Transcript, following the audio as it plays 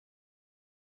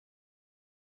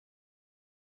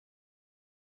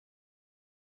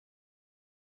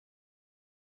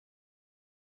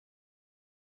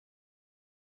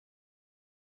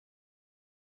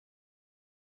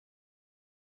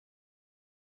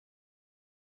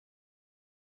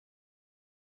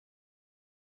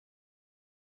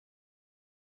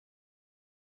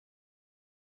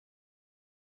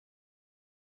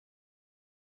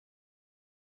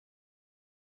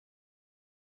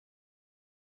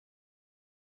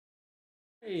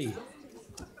Hey.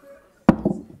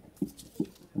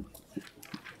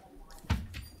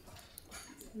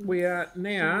 We are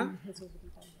now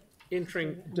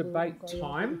entering debate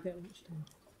time,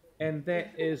 and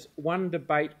that is one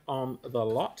debate on the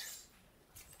lot.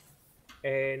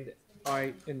 And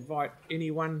I invite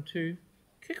anyone to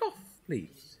kick off,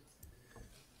 please.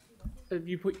 If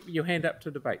you put your hand up to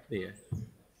debate there.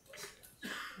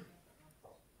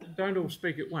 Don't all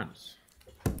speak at once.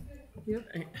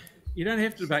 Yep. You don't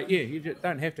have to debate. Yeah, you just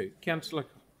don't have to. Councillor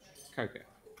Coker.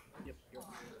 Yep.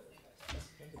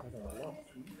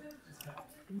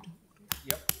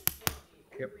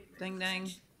 Yep. Ding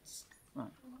ding. Right.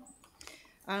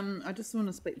 I just want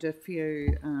to speak to a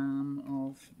few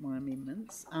of my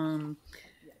amendments.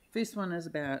 First one is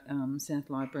about South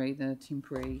Library, the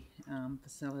temporary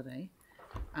facility.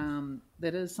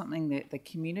 That is something that the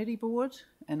community board,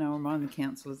 and I'll remind the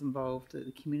councillors involved that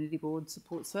the community board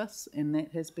supports this, and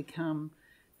that has come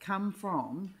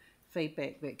from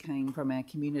feedback that came from our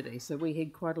community. So we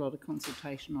had quite a lot of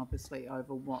consultation, obviously,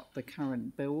 over what the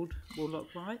current build will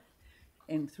look like.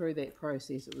 And through that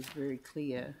process, it was very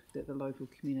clear that the local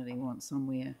community wants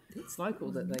somewhere that's local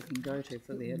that they can go to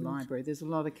for their library. There's a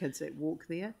lot of kids that walk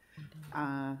there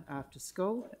after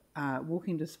school.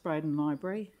 Walking to Spraden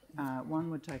Library, one,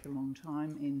 would take a long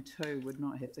time, and two, would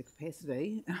not have the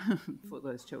capacity for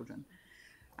those children.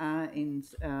 And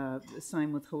the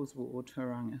same with Hallsville or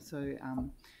Tauranga. So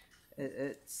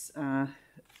it's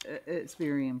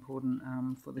very important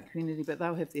for the community, but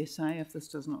they'll have their say if this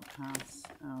does not pass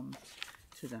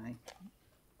today.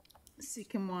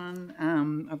 Second one,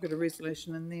 I've got a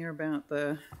resolution in there about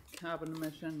the carbon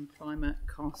emission climate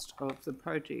cost of the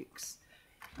projects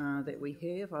that we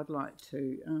have. I'd like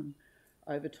to,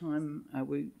 over time,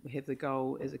 we have the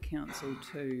goal as a council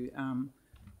to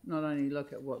not only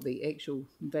look at what the actual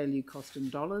value cost in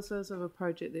dollars is of a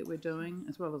project that we're doing,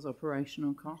 as well as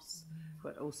operational costs,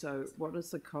 but also what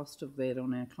is the cost of that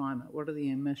on our climate? What are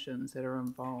the emissions that are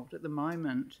involved? At the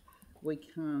moment, we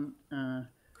can't,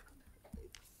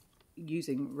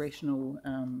 using rational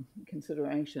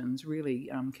considerations,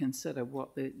 really consider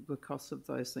what the costs of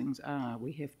those things are.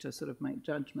 We have to sort of make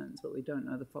judgments, but we don't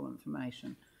know the full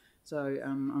information. So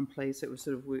I'm pleased that we've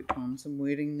sort of worked on some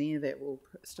wording there that will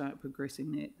start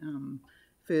progressing that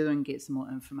further and get some more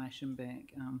information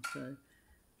back. So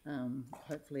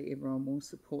hopefully everyone will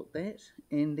support that.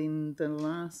 And then the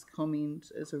last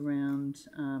comment is around,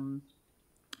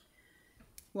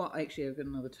 well, actually I've got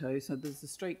another two. So there's the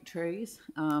street trees.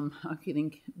 Our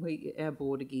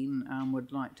board again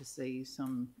would like to see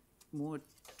some more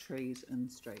trees in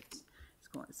streets. It's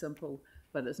quite simple.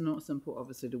 But it's not simple,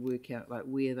 obviously, to work out like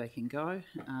where they can go,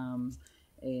 and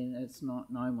it's not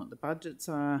knowing what the budgets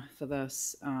are for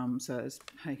this. So it's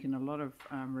taken a lot of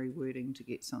rewording to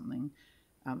get something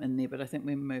in there. But I think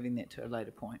we're moving that to a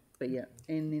later point. But yeah,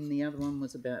 and then the other one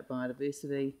was about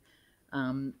biodiversity.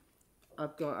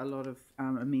 I've got a lot of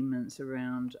amendments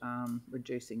around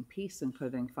reducing pests,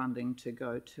 including funding to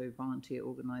go to volunteer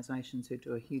organisations who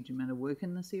do a huge amount of work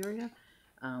in this area.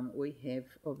 We have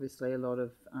obviously a lot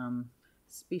of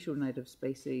special native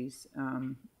species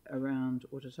around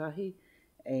Otatahi,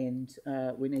 and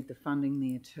we need the funding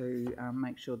there to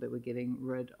make sure that we're getting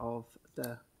rid of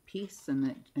the pests, and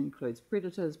that includes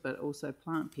predators but also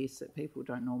plant pests that people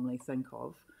don't normally think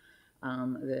of,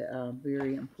 that are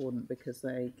very important because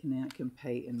they can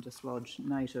outcompete and dislodge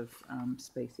native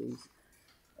species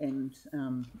and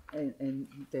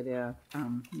that our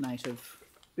native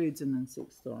birds and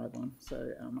insects thrive on.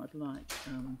 So I'd like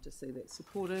to see that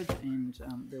supported, and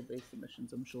there'll be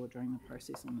submissions, I'm sure, during the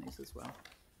process on these as well.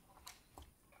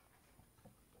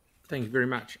 Thank you very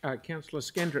much. Councillor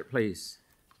Scandrett, please.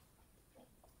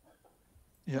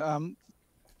 Yeah,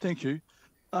 thank you.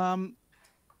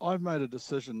 I've made a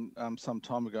decision some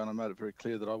time ago, and I made it very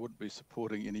clear that I wouldn't be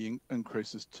supporting any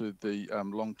increases to the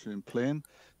long-term plan.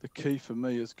 The key for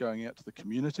me is going out to the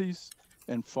communities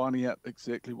and finding out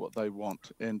exactly what they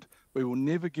want. And we will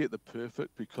never get the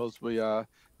perfect, because we are,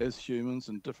 as humans,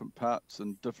 in different parts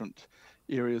and different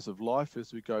areas of life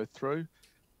as we go through.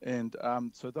 And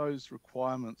so those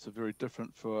requirements are very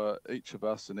different for each of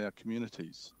us in our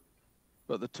communities.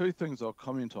 But the two things I'll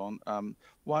comment on,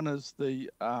 one is the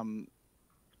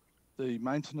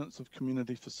maintenance of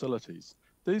community facilities.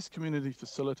 These community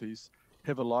facilities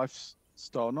have a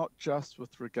lifestyle, not just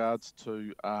with regards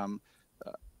to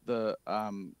the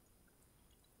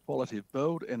quality of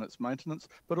build and its maintenance,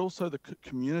 but also the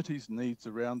community's needs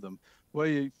around them.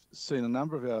 We've seen a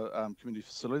number of our community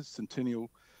facilities, Centennial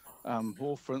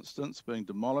Hall, for instance, being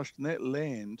demolished, and that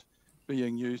land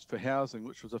being used for housing,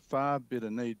 which was a far better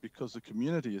need because the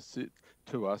community has said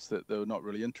to us that they were not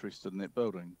really interested in that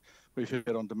building. We've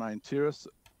had on Domain Terrace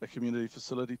a community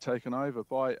facility taken over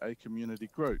by a community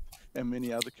group, and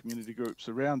many other community groups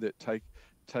around that take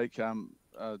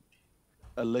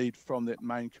a lead from that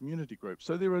main community group.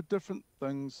 So there are different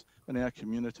things in our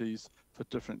communities for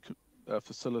different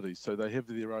facilities, so they have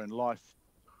their own life.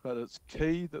 But it's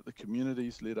key that the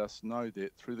communities let us know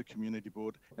that through the community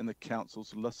board, and the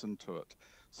councils listen to it.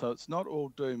 So it's not all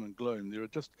doom and gloom. There are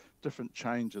just different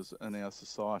changes in our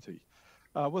society.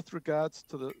 With regards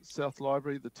to the South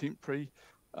Library, the temporary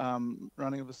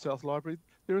running of the South Library,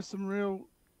 there are some real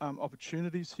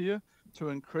opportunities here to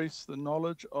increase the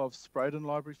knowledge of Spraydon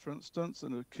Library, for instance,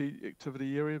 in a key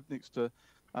activity area next to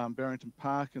Barrington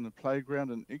Park and the playground,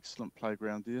 an excellent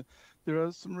playground there. There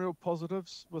are some real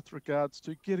positives with regards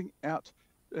to getting out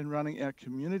and running our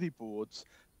community boards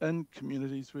in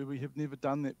communities where we have never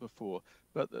done that before.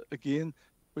 But again,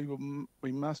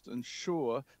 we must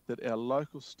ensure that our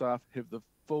local staff have the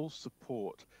full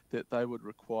support that they would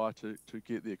require to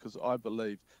get there, because I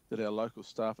believe that our local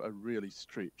staff are really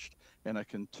stretched and are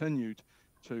continued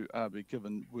to be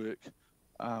given work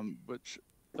which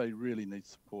they really need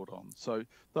support on. So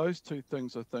those two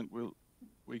things, I think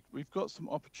we've got some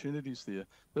opportunities there.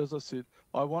 But as I said,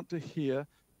 I want to hear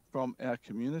from our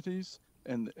communities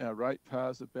and our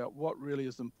ratepayers about what really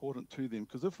is important to them.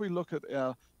 Because if we look at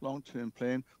our long-term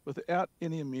plan, without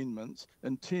any amendments,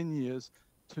 in 10 years,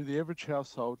 to the average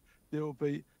household, there will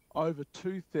be over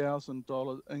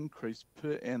 $2,000 increase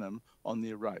per annum on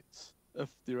their rates if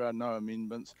there are no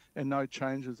amendments and no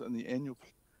changes in the annual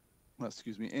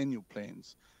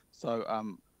plans. So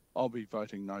I'll be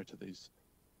voting no to these.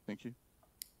 Thank you.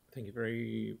 Thank you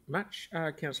very much.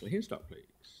 Councillor Henstock, please.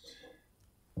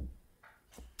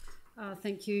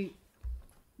 Thank you.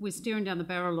 We're staring down the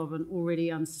barrel of an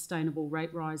already unsustainable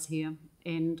rate rise here,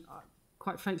 and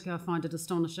quite frankly, I find it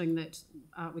astonishing that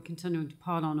we're continuing to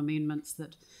pile on amendments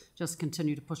that just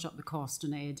continue to push up the cost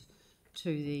and add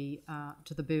to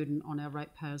the burden on our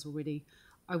ratepayers already.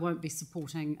 I won't be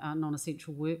supporting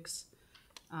non-essential works.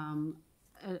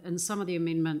 In some of the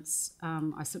amendments,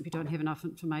 I simply don't have enough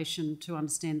information to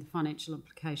understand the financial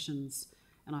implications,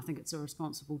 and I think it's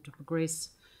irresponsible to progress.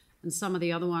 In some of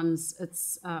the other ones,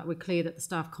 we're clear that the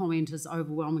staff comment is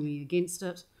overwhelmingly against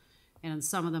it, and in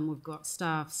some of them we've got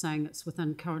staff saying it's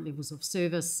within current levels of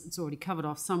service, it's already covered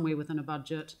off somewhere within a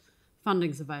budget,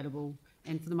 funding's available,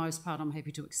 and for the most part I'm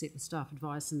happy to accept the staff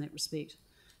advice in that respect.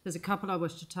 There's a couple I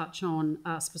wish to touch on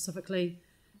specifically.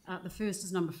 The first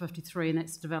is number 53, and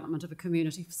that's the development of a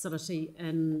community facility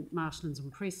in Marshlands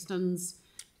and Prestons.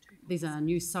 These are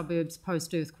new suburbs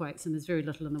post-earthquakes, and there's very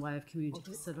little in the way of community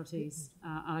facilities.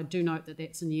 I do note that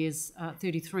that's in years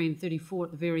 33 and 34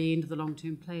 at the very end of the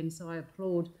long-term plan, so I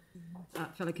applaud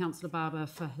fellow Councillor Barber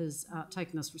for his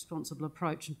taking this responsible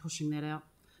approach and pushing that out.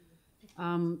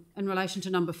 In relation to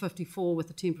number 54 with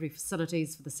the temporary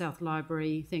facilities for the South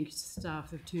Library, thank you to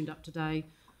staff who've turned up today.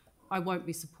 I won't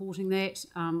be supporting that.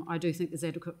 I do think there's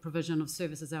adequate provision of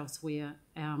services elsewhere,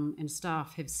 and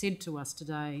staff have said to us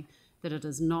today that it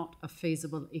is not a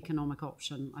feasible economic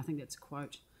option. I think that's a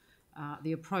quote.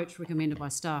 The approach recommended by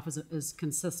staff is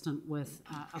consistent with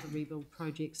other rebuild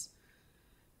projects.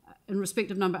 In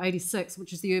respect of number 86,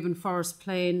 which is the urban forest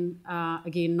plan,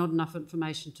 again, not enough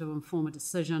information to inform a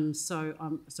decision, so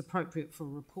it's appropriate for a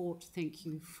report. Thank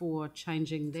you for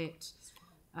changing that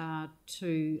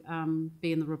to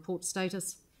be in the report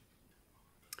status.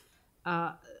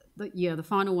 The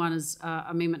final one is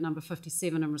amendment number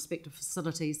 57 in respect of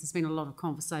facilities. There's been a lot of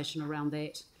conversation around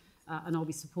that, and I'll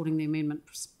be supporting the amendment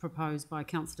proposed by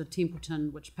Councillor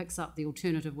Templeton, which picks up the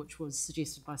alternative which was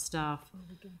suggested by staff.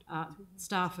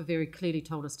 Staff have very clearly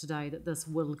told us today that this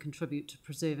will contribute to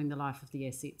preserving the life of the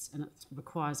assets, and it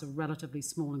requires a relatively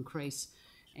small increase.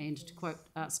 And to quote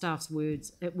staff's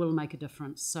words, it will make a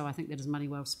difference. So I think that is money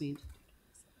well spent.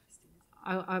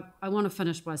 I want to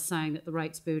finish by saying that the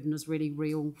rates burden is really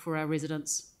real for our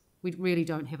residents. We really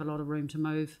don't have a lot of room to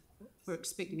move. We're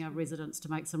expecting our residents to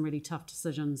make some really tough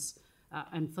decisions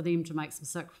and for them to make some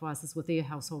sacrifices with their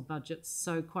household budgets.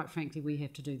 So quite frankly, we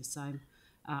have to do the same.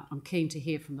 I'm keen to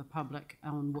hear from the public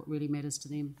on what really matters to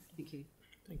them. Thank you.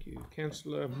 Thank you.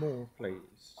 Councillor Moore,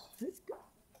 please.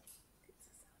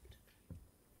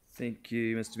 Thank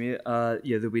you, Mr. Mayor.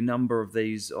 Yeah, there'll be a number of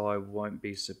these I won't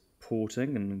be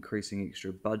supporting and increasing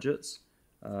extra budgets.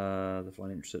 The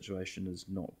financial situation is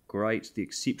not great. The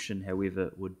exception,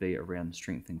 however, would be around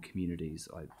strengthened communities.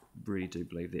 I really do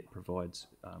believe that provides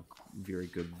very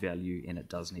good value, and it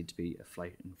does need to be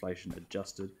inflation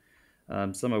adjusted.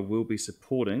 Some I will be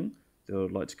supporting that I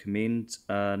would like to commend.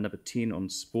 Number 10 on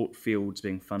sport fields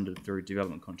being funded through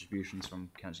development contributions from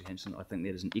Councillor Hampson. I think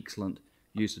that is an excellent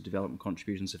use of development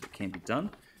contributions if it can be done.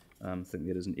 I think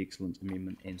that is an excellent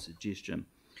amendment and suggestion.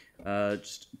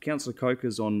 Just Councillor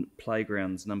Coker's on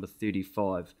playgrounds, number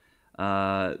 35.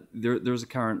 There is a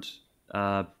current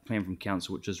plan from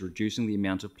Council which is reducing the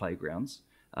amount of playgrounds,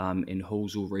 and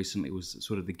Halsall recently was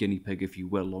sort of the guinea pig, if you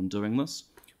will, on doing this.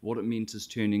 What it meant is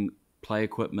turning play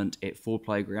equipment at 4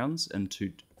 playgrounds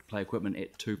into play equipment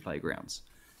at 2 playgrounds.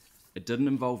 It didn't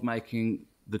involve making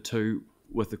the 2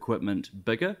 with equipment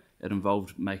bigger. It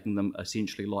involved making them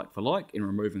essentially like for like and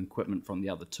removing equipment from the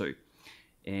other 2.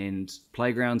 And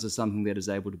playgrounds are something that is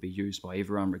able to be used by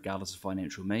everyone regardless of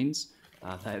financial means.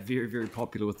 They are very, very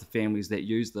popular with the families that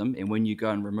use them, and when you go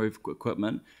and remove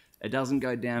equipment, it doesn't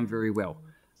go down very well.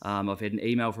 I've had an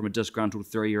email from a disgruntled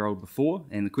 3-year-old before,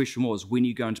 and the question was, when are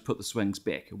you going to put the swings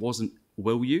back? It wasn't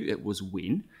will you, it was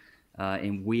when.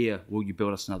 And where will you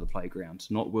build us another playground?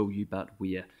 Not will you, but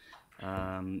where.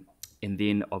 And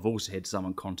then I've also had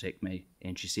someone contact me,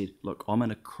 and she said, look, I'm in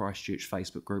a Christchurch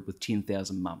Facebook group with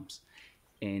 10,000 mums.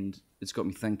 And it's got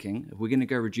me thinking, if we're going to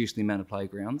go reduce the amount of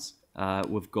playgrounds,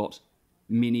 we've got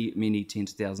many, many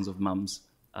tens of thousands of mums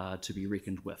to be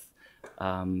reckoned with.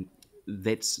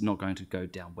 That's not going to go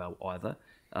down well either.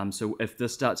 So if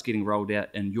this starts getting rolled out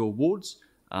in your wards,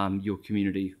 your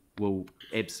community will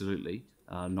absolutely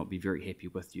not be very happy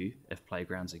with you if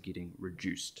playgrounds are getting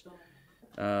reduced.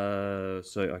 So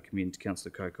I commend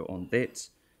Councillor Coker on that.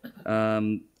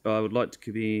 I would like to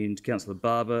commend Councillor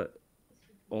Barber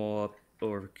or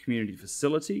a community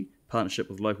facility. Partnership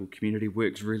with local community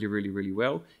works really, really, really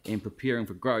well, and preparing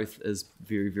for growth is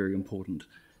very, very important.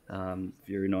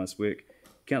 Very nice work.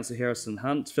 Councillor Harrison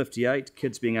Hunt, 58,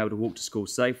 kids being able to walk to school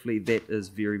safely, that is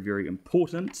very, very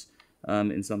important,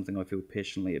 and something I feel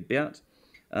passionately about.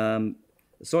 A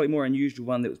slightly more unusual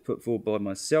one that was put forward by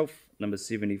myself, number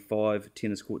 75,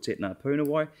 tennis courts at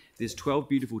Ngāpunawai. There's 12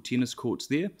 beautiful tennis courts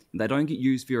there. They don't get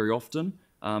used very often.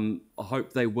 I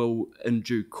hope they will in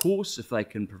due course if they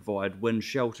can provide wind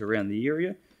shelter around the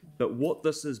area. But what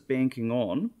this is banking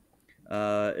on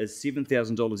is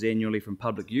 $7,000 annually from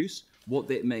public use. What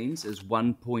that means is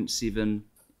 1.7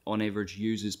 on average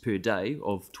users per day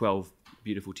of 12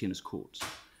 beautiful tennis courts,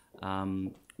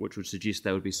 which would suggest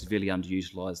they would be severely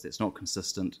underutilised. That's not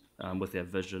consistent with our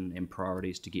vision and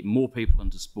priorities to get more people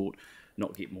into sport,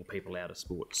 not get more people out of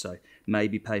sport. So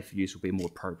maybe pay for use will be more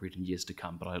appropriate in years to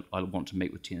come, but I want to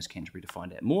meet with Tennis Canterbury to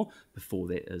find out more before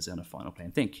that is in a final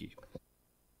plan. Thank you.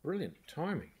 Brilliant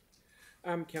timing.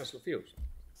 Councillor Fields.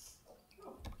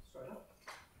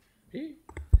 Yeah.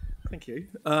 Thank you.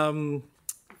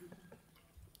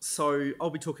 So I'll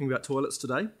be talking about toilets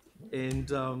today,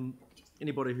 and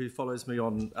anybody who follows me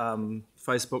on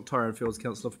Facebook, Tyrone Fields,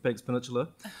 Councillor for Banks Peninsula,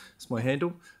 it's my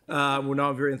handle, will know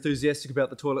I'm very enthusiastic about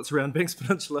the toilets around Banks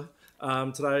Peninsula.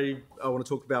 Today I want to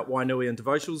talk about Wainui and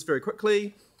devotionals very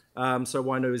quickly. So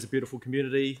Wainui is a beautiful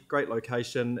community, great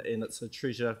location, and it's a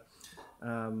treasure,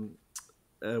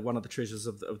 one of the treasures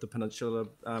of the peninsula,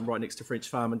 right next to French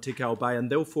Farm and Tekau Bay,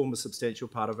 and they'll form a substantial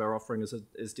part of our offering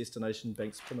as Destination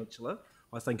Banks Peninsula,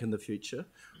 I think, in the future.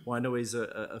 Wainui is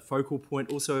a focal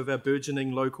point also of our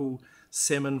burgeoning local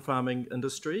salmon farming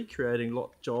industry, creating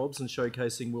lot jobs and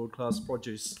showcasing world-class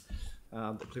produce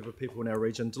that clever people in our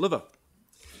region deliver.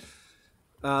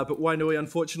 But Wainui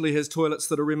unfortunately has toilets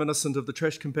that are reminiscent of the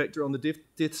trash compactor on the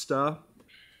Death Star.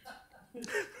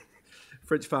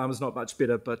 French Farm is not much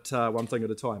better, but one thing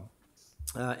at a time.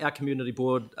 Our community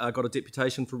board got a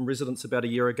deputation from residents about a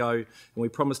year ago, and we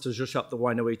promised to zhuzh up the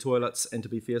Wainui toilets, and to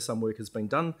be fair, some work has been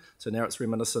done, so now it's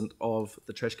reminiscent of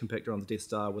the trash compactor on the Death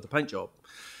Star with a paint job.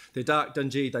 They're dark,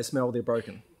 dingy, they smell, they're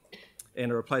broken,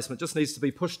 and a replacement just needs to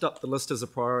be pushed up the list as a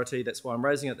priority. That's why I'm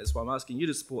raising it, that's why I'm asking you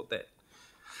to support that.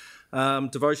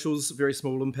 Devotionals, very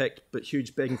small impact, but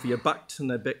huge bang for your buck in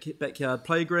their backyard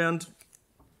playground.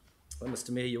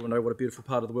 Mr. Mayor, you will know what a beautiful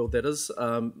part of the world that is.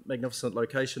 Magnificent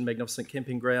location, magnificent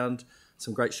camping ground,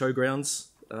 some great showgrounds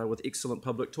with excellent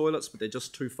public toilets, but they're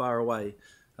just too far away.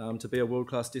 To be a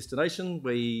world-class destination,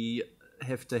 we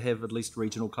have to have at least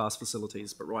regional class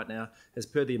facilities. But right now, as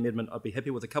per the amendment, I'd be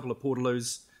happy with a couple of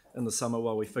portaloos in the summer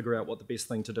while we figure out what the best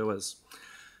thing to do is.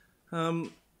 I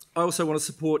also want to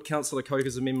support Councillor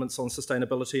Coker's amendments on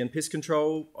sustainability and pest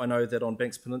control. I know that on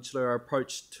Banks Peninsula, our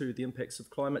approach to the impacts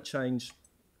of climate change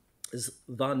is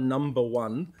the number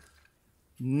one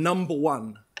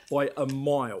by a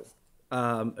mile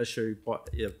issue,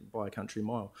 by a country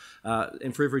mile.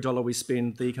 And for every dollar we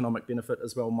spend, the economic benefit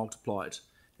is well multiplied.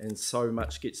 And so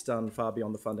much gets done far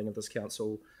beyond the funding of this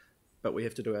council, but we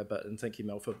have to do our bit. And thank you,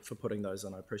 Mel, for putting those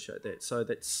in. I appreciate that. So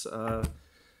that's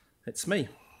That's me.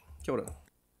 Kia ora.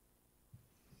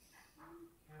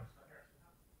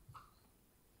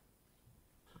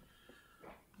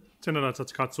 Tēnā rā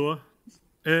tata katoa.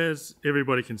 As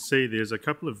everybody can see, there's a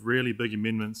couple of really big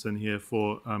amendments in here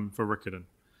for Riccarton.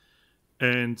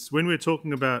 And when we're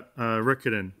talking about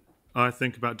Riccarton, I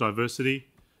think about diversity,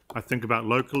 I think about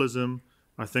localism,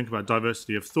 I think about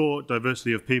diversity of thought,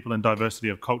 diversity of people, and diversity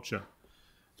of culture.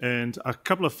 And a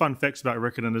couple of fun facts about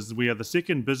Riccarton is we are the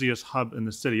second busiest hub in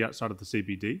the city outside of the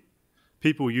CBD.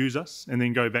 People use us and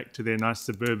then go back to their nice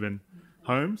suburban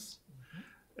homes.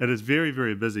 It is very,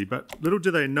 very busy, but little do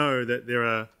they know that there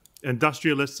are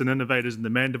industrialists and innovators in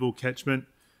the Mandeville catchment.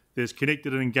 There's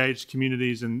connected and engaged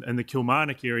communities in the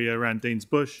Kilmarnock area around Deans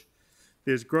Bush.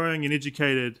 There's growing and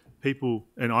educated people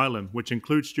in Ilam, which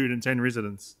includes students and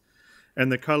residents,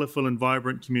 and the colourful and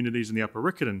vibrant communities in the Upper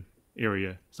Riccarton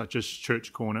area, such as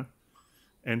Church Corner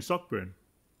and Sockburn.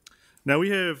 Now, we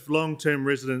have long-term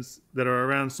residents that are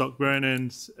around Sockburn,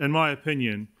 and in my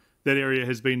opinion, that area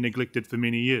has been neglected for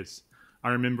many years. I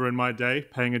remember in my day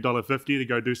paying $1.50 to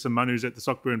go do some manus at the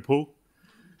Sockburn pool,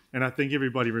 and I think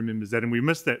everybody remembers that, and we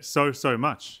miss that so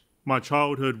much. My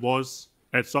childhood was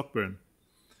at Sockburn.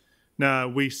 Now,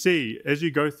 we see, as you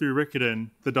go through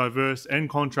Riccarton, the diverse and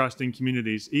contrasting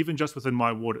communities, even just within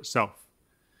my ward itself.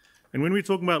 And when we're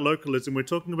talking about localism, we're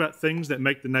talking about things that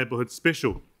make the neighbourhood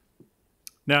special.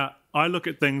 Now, I look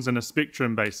at things on a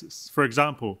spectrum basis. For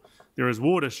example, there is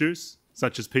ward issues,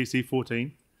 such as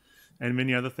PC14, and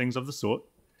many other things of the sort.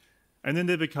 And then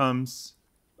there becomes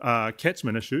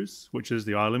catchment issues, which is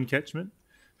the Ilam catchment,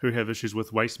 who have issues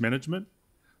with waste management,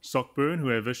 Sockburn, who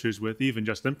have issues with even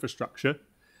just infrastructure,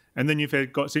 and then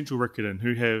you've got Central Riccarton,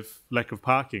 who have lack of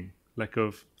parking, lack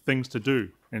of things to do,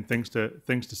 and things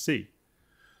to see.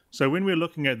 So when we're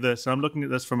looking at this, I'm looking at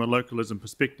this from a localism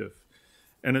perspective,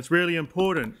 and it's really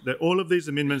important that all of these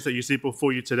amendments that you see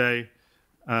before you today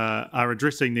are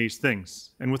addressing these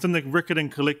things. And within the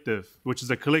Riccarton Collective, which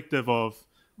is a collective of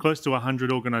close to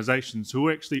 100 organisations who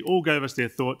actually all gave us their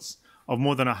thoughts of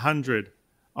more than 100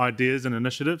 ideas and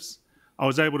initiatives, I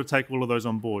was able to take all of those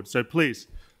on board. So please,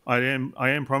 I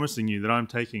am promising you that I'm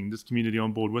taking this community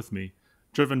on board with me,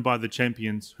 driven by the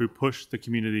champions who push the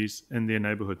communities in their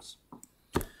neighbourhoods.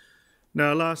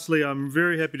 Now, lastly, I'm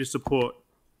very happy to support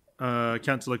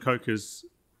Councillor Coker's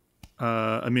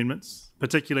amendments,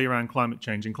 particularly around climate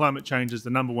change. And climate change is the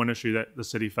number one issue that the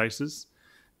city faces,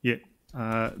 yet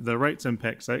the rates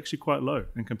impacts are actually quite low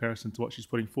in comparison to what she's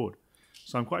putting forward.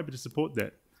 So I'm quite happy to support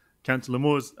that. Councillor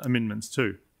Moore's amendments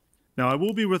too. Now, I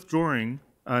will be withdrawing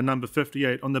number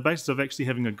 58 on the basis of actually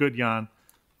having a good yarn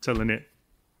to Lynette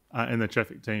and the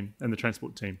traffic team and the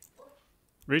transport team.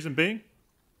 Reason being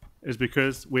is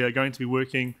because we are going to be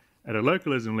working at a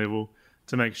localism level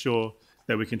to make sure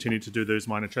that we continue to do those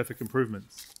minor traffic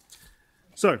improvements.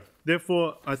 So,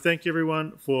 therefore, I thank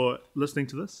everyone for listening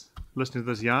to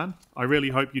this yarn. I really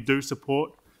hope you do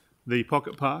support the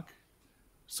Pocket Park,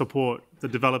 support the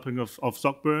developing of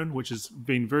Sockburn, which has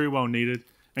been very well needed,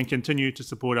 and continue to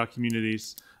support our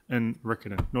communities in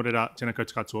Riccarton. Nō reira, tēnā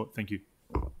koutou katoa. Thank you.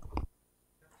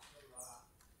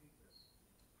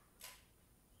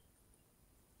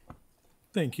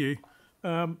 Thank you.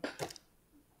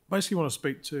 Basically want to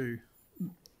speak to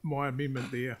my amendment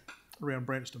there around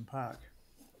Branston Park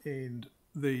and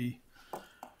the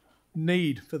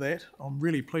need for that. I'm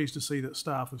really pleased to see that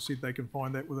staff have said they can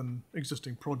find that within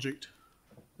existing project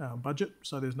budget,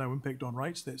 so there's no impact on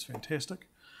rates. That's fantastic.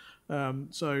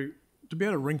 So to be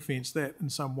able to ring fence that in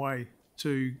some way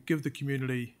to give the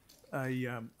community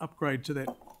a upgrade to that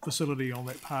facility on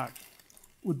that park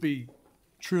would be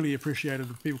truly appreciated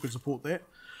if people could support that.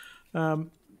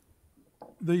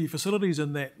 The facilities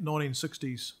in that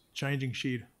 1960s changing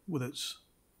shed with its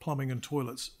plumbing and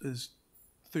toilets is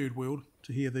third world.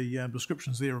 To hear the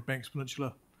descriptions there of Banks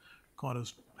Peninsula kind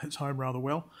of hits home rather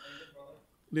well,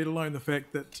 let alone the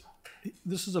fact that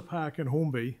this is a park in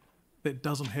Hornby that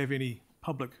doesn't have any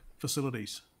public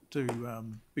facilities to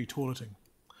be toileting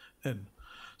in.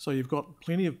 So you've got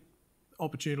plenty of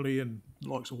opportunity in the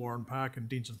likes of Warren Park and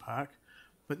Denson Park,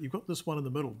 but you've got this one in the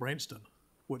middle, Branston,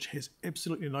 which has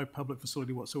absolutely no public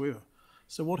facility whatsoever.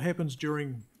 So what happens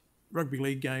during rugby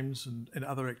league games and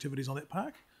other activities on that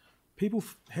park? People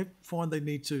find they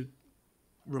need to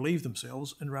relieve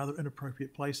themselves in rather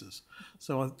inappropriate places.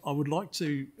 So I would like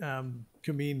to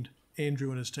commend Andrew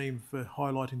and his team for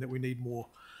highlighting that we need more,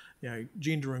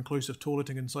 gender inclusive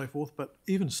toileting and so forth, but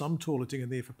even some toileting in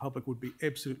there for public would be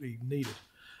absolutely needed.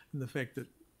 And the fact that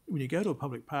when you go to a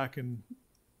public park and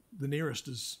the nearest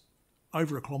is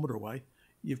over 1 kilometre away,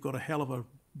 you've got a hell of a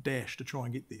dash to try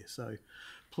and get there. So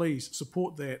please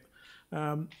support that.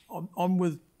 I'm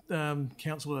with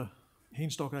Councillor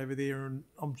Henstock over there, and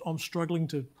I'm struggling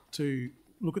to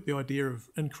look at the idea of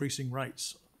increasing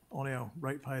rates on our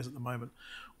ratepayers at the moment.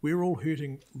 We're all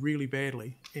hurting really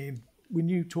badly, and when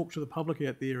you talk to the public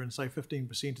out there and say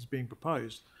 15% is being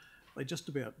proposed, they just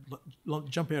about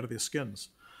jump out of their skins.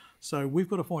 So we've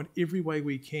got to find every way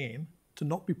we can to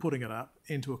not be putting it up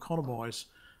and to economise,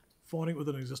 finding it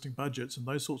within existing budgets and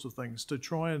those sorts of things to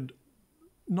try and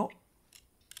not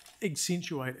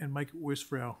accentuate and make it worse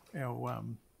for our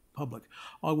public.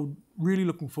 I would really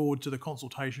looking forward to the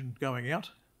consultation going out.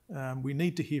 We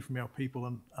need to hear from our people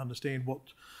and understand what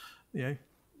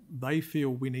they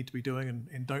feel we need to be doing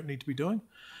and don't need to be doing.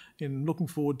 And looking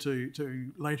forward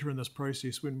to later in this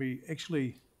process when we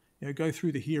actually go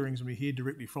through the hearings and we hear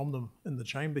directly from them in the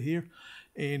chamber here,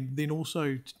 and then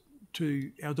also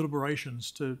to our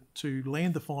deliberations to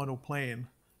land the final plan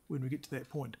when we get to that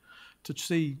point, to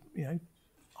see,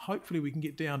 hopefully we can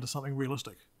get down to something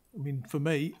realistic. I mean, for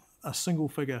me, a single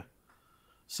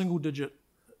digit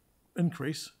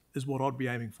increase is what I'd be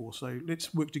aiming for. So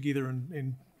let's work together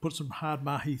and put some hard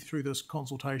mahi through this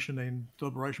consultation and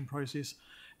deliberation process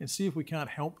and see if we can't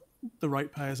help the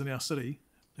ratepayers in our city,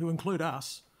 who include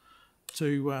us,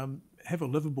 to have a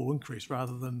livable increase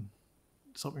rather than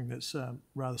something that's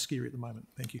rather scary at the moment.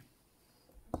 Thank you.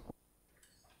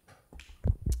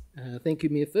 Thank you,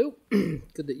 Mayor Phil.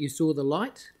 Good that you saw the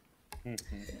light.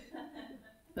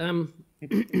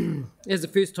 As a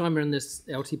first timer in this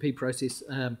LTP process,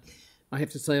 I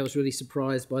have to say I was really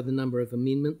surprised by the number of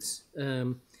amendments,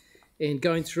 and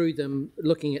going through them,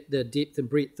 looking at the depth and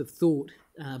breadth of thought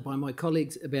by my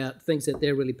colleagues about things that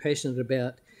they're really passionate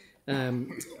about.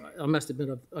 I must admit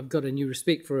I've got a new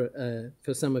respect for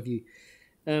some of you.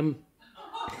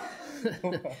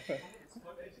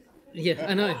 Yeah,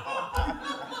 I know.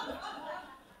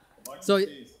 So,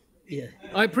 yeah,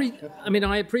 I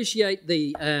appreciate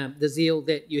the zeal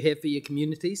that you have for your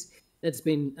communities. It's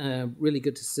been really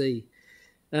good to see.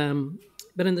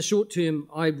 But in the short term,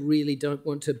 I really don't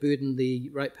want to burden the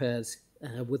ratepayers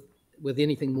with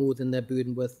anything more than they're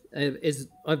burdened with. As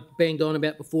I've banged on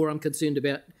about before, I'm concerned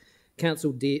about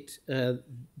council debt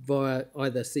via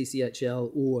either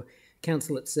CCHL or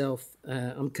council itself.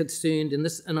 I'm concerned,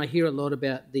 and I hear a lot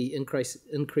about the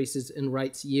increases in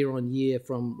rates year on year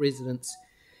from residents.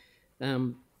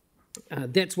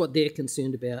 That's what they're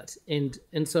concerned about, and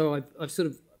so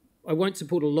I won't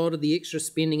support a lot of the extra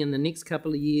spending in the next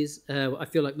couple of years. I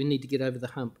feel like we need to get over the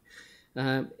hump.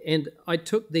 And I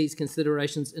took these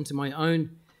considerations into my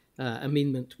own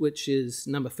amendment, which is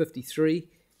number 53,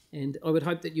 and I would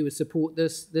hope that you would support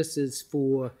this. This is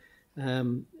for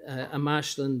a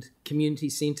marshland community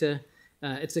centre.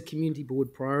 It's a community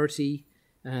board priority.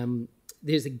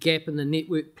 There's a gap in the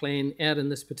network plan out in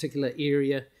this particular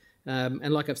area.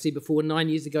 And like I've said before, 9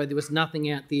 years ago there was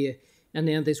nothing out there, and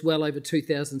now there's well over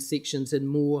 2,000 sections and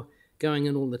more going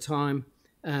in all the time.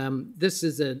 This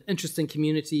is an interesting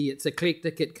community. It's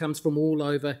eclectic. It comes from all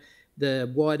over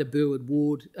the wider Burwood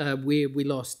ward, where we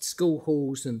lost school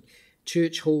halls and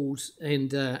church halls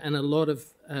and a lot of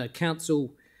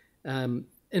council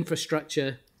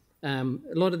infrastructure. A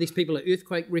lot of these people are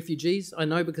earthquake refugees. I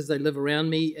know because they live around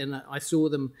me, and I saw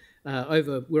them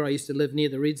over where I used to live near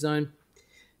the red zone.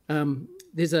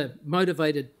 There's a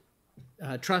motivated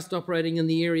trust operating in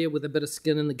the area with a bit of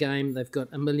skin in the game. They've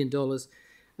got $1 million.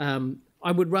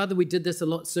 I would rather we did this a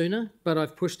lot sooner, but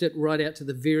I've pushed it right out to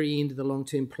the very end of the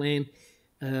long-term plan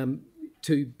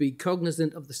to be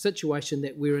cognizant of the situation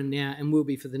that we're in now and will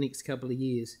be for the next couple of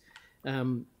years.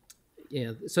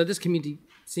 So this community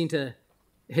centre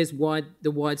has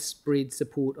the widespread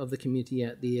support of the community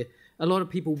out there. A lot of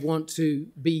people want to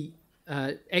be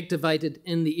activated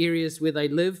in the areas where they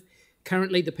live.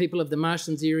 Currently, the people of the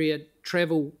Marshlands area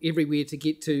travel everywhere to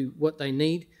get to what they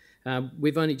need.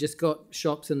 We've only just got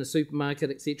shops and a supermarket,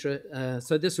 etc.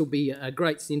 So this will be a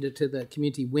great centre to the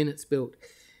community when it's built.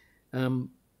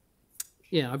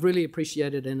 I've really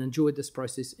appreciated and enjoyed this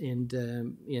process, and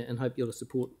hope you'll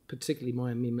support particularly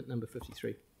my amendment number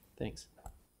 53. Thanks.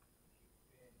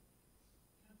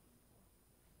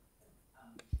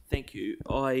 Thank you.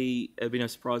 I have been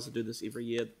surprised to do this every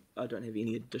year. I don't have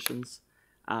any additions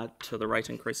to the rate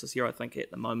increase this year. I think at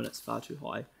the moment it's far too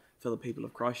high for the people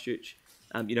of Christchurch.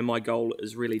 My goal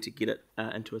is really to get it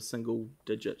into a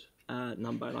single-digit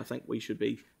number, and I think we should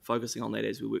be focusing on that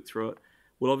as we work through it.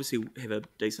 We'll obviously have a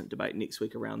decent debate next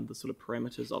week around the sort of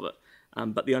parameters of it,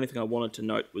 but the only thing I wanted to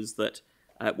note was that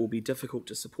it will be difficult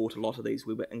to support a lot of these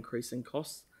where we're increasing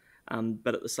costs,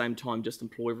 but at the same time just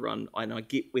implore everyone, and I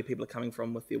get where people are coming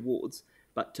from with their wards,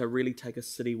 but to really take a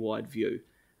citywide view.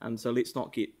 So let's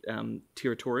not get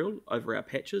territorial over our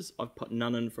patches. I've put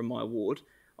none in from my ward.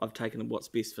 I've taken a what's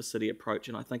best for city approach,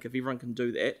 and I think if everyone can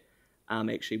do that,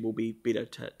 actually will be better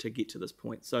to get to this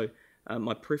point. So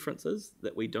my preference is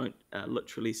that we don't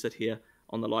literally sit here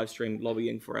on the live stream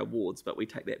lobbying for our wards, but we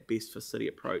take that best for city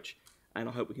approach, and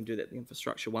I hope we can do that in the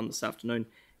infrastructure one this afternoon,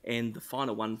 and the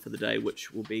final one for the day,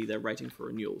 which will be the rating for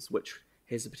renewals, which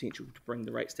has the potential to bring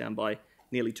the rates down by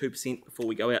nearly 2% before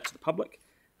we go out to the public.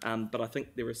 But I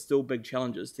think there are still big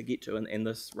challenges to get to, and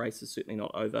this race is certainly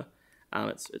not over.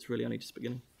 It's really only just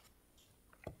beginning.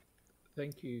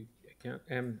 Thank you.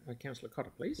 Councillor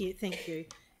Cotter, please. Yeah, thank you.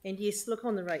 And yes, look,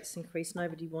 on the rates increase,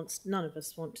 none of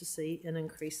us want to see an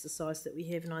increase the size that we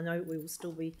have, and I know we will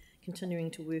still be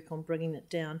continuing to work on bringing it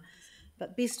down.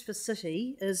 But best for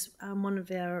city is one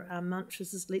of our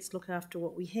mantras is let's look after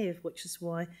what we have, which is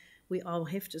why I'll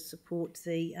have to support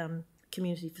the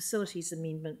community facilities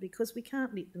amendment, because we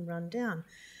can't let them run down.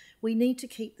 We need to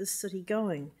keep this city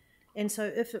going. And so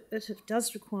if it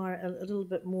does require a little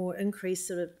bit more increase,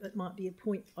 so it might be a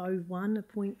 0.01, a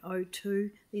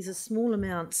 0.02, these are small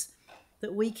amounts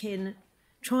that we can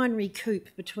try and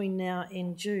recoup between now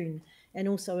and June, and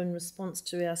also in response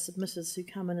to our submitters who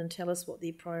come in and tell us what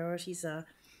their priorities are.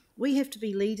 We have to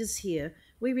be leaders here.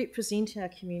 We represent our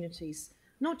communities,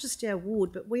 not just our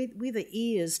ward, but we're the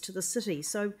ears to the city.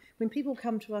 So when people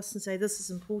come to us and say, this is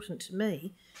important to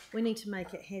me, we need to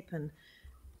make it happen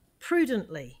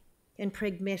prudently and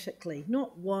pragmatically,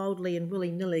 not wildly and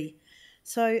willy-nilly.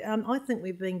 So I think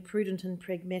we're being prudent and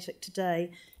pragmatic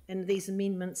today, and these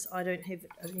amendments, I don't have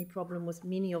any problem with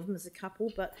many of them. There's a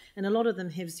couple, and a lot of them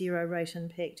have zero rate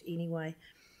impact anyway.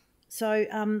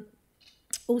 So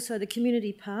also the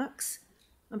community parks,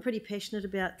 I'm pretty passionate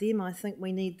about them. I think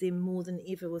we need them more than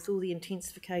ever with all the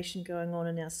intensification going on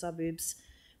in our suburbs.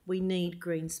 We need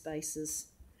green spaces.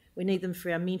 We need them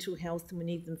for our mental health, and we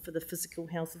need them for the physical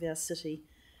health of our city.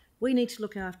 We need to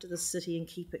look after the city and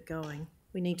keep it going.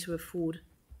 We need to afford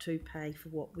to pay for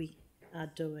what we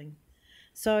are doing.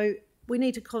 So we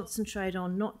need to concentrate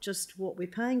on not just what we're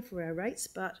paying for our rates,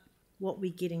 but what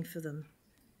we're getting for them.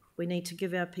 We need to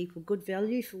give our people good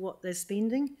value for what they're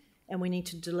spending, and we need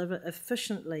to deliver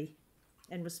efficiently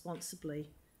and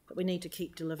responsibly, but we need to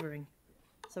keep delivering.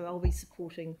 So I'll be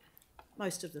supporting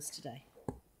most of this today.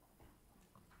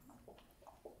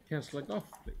 Councillor Goff,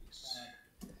 please.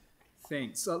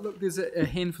 Thanks. Look, there's a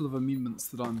handful of amendments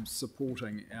that I'm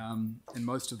supporting, and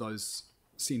most of those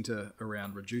centre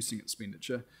around reducing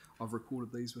expenditure. I've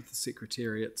recorded these with the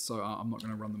Secretariat, so I'm not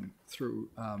going to run them through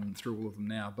all of them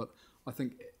now, but I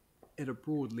think at a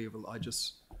broad level, I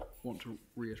just want to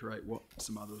reiterate what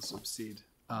some others have said,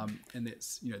 and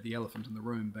that's, the elephant in the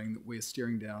room being that we're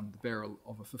staring down the barrel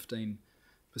of a 15%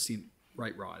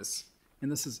 rate rise,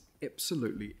 and this is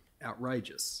absolutely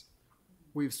outrageous.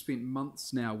 We've spent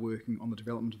months now working on the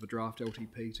development of a draft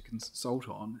LTP to consult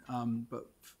on, but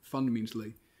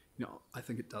fundamentally, I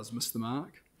think it does miss the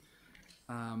mark.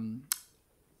 The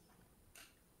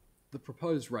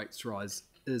proposed rates rise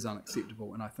is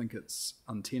unacceptable, and I think it's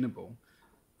untenable.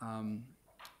 And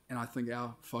I think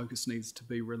our focus needs to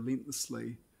be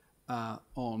relentlessly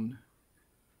on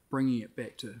bringing it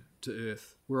back to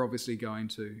earth. We're obviously going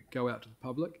to go out to the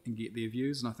public and get their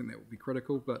views, and I think that will be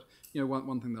critical. But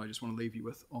one thing that I just want to leave you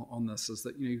with on this is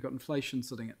that you've got inflation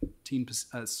sitting at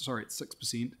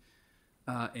 6%,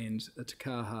 and a Te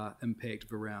Kaha impact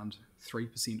of around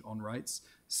 3% on rates.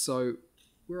 So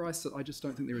where I sit, I just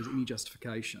don't think there is any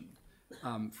justification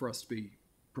for us to be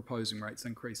proposing rates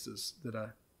increases that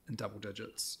are in double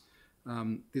digits.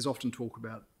 There's often talk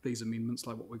about these amendments,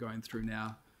 like what we're going through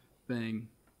now, being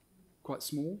quite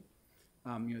small.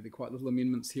 They're quite little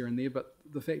amendments here and there, but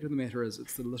the fact of the matter is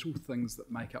it's the little things that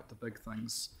make up the big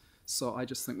things. So I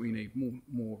just think we need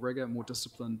more rigour, more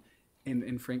discipline,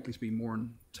 and frankly to be more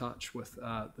in touch with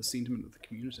the sentiment of the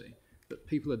community, that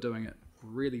people are doing it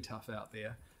really tough out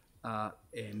there,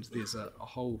 and there's a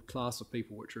whole class of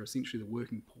people which are essentially the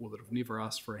working poor that have never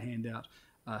asked for a handout,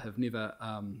 have never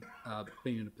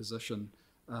been in a position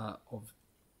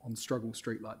on struggle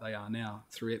street like they are now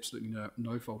through absolutely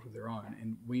no fault of their own,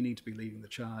 and we need to be leading the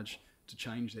charge to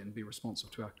change that and be responsive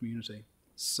to our community.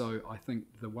 So I think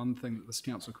the one thing that this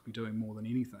council could be doing more than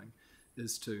anything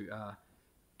is to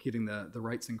getting the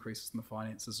rates increases and the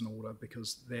finances in order,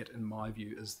 because that, in my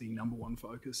view, is the number one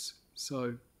focus.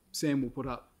 So Sam will put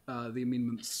up the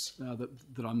amendments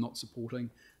that I'm not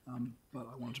supporting, but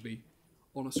I want to be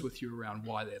honest with you around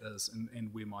why that is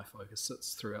and where my focus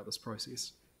sits throughout this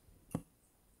process.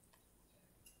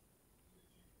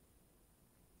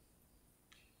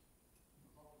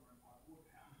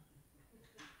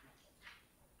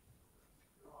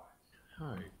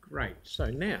 Oh, great.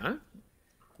 So now,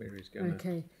 where is going?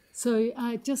 Okay. So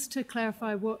just to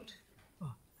clarify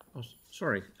Oh,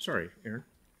 sorry, Aaron.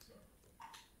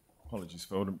 Apologies,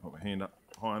 Phil, I didn't put my hand up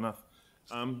high enough.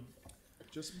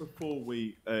 Just before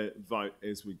we vote,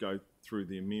 as we go through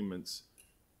the amendments,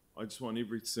 I just want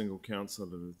every single councillor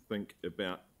to think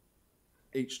about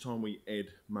each time we add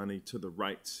money to the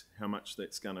rates, how much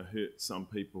that's going to hurt some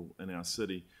people in our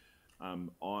city.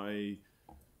 I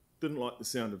didn't like the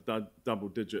sound of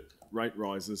double-digit rate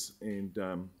rises, and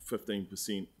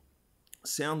 15%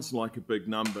 sounds like a big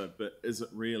number, but is it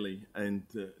really? And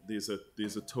there's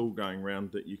a tool going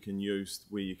around that you can use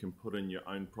where you can put in your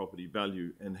own property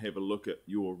value and have a look at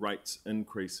your rates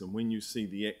increase. And when you see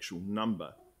the actual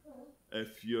number,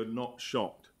 if you're not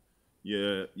shocked,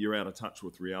 you're out of touch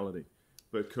with reality,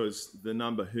 because the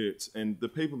number hurts. And the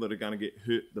people that are going to get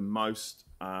hurt the most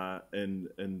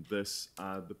in this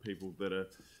are the people that are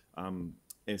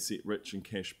asset rich and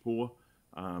cash poor.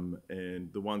 And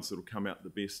the ones that will come out the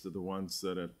best are the ones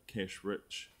that are cash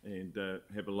rich and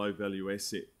have a low value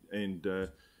asset and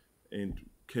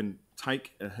can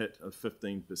take a hit of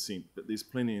 15%. But there's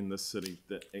plenty in this city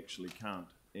that actually can't,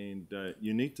 and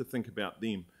you need to think about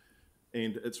them.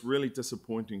 And it's really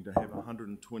disappointing to have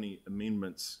 120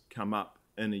 amendments come up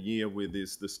in a year where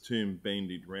there's this term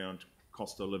bandied around,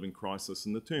 cost of living crisis,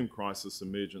 and the term crisis,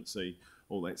 emergency,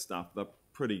 all that stuff. They're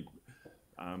pretty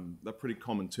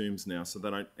common terms now, so they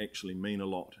don't actually mean a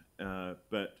lot.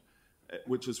 But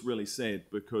which is really sad,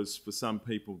 because for some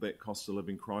people that cost of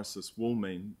living crisis will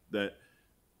mean that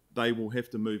they will have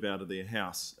to move out of their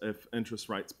house if interest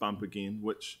rates bump again,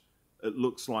 which it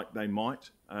looks like they might.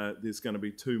 There's going to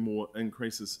be 2 more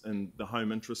increases in the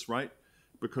home interest rate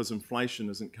because inflation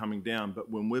isn't coming down. But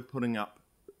when we're putting up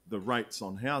the rates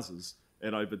on houses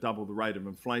at over double the rate of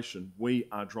inflation, we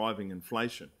are driving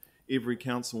inflation. Every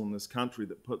council in this country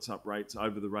that puts up rates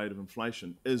over the rate of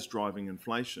inflation is driving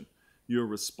inflation. You're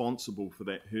responsible for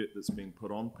that hurt that's being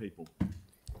put on people.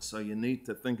 So you need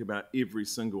to think about every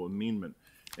single amendment.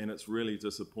 And it's really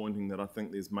disappointing that I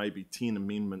think there's maybe 10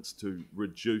 amendments to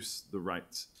reduce the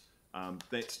rates.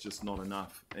 That's just not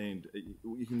enough. And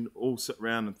you can all sit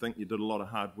around and think you did a lot of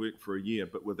hard work for a year,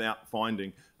 but without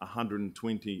finding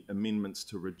 120 amendments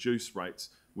to reduce rates,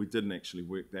 we didn't actually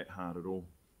work that hard at all.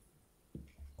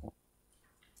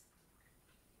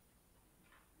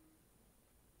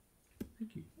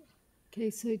 Thank you.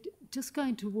 Okay, so just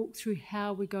going to walk through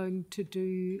how we're going to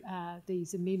do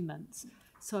these amendments.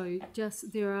 So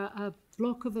there are a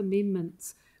block of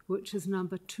amendments, which is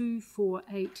number 2, 4,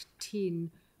 8,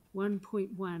 10,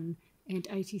 1.1 and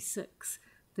 86.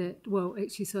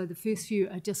 So the first few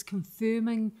are just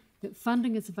confirming that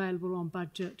funding is available on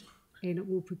budget and it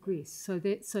will progress.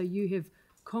 So you have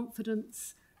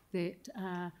confidence that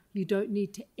you don't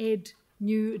need to add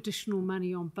new additional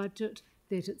money on budget,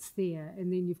 that it's there,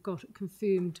 and then you've got it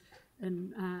confirmed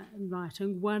in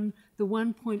writing. The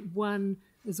 1.1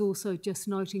 is also just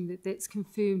noting that that's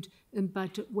confirmed in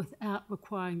budget without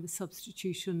requiring the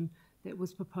substitution that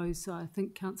was proposed. So I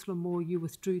think, Councillor Moore, you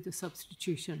withdrew the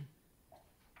substitution,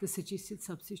 the suggested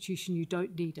substitution. You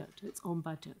don't need it. It's on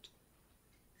budget.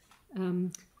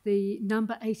 The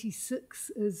number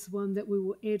 86 is one that we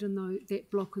will add in that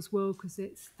block as well, because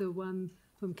that's the one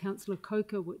from Councillor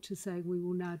Coker, which is saying we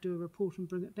will now do a report and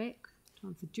bring it back,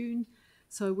 time for June.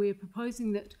 So we're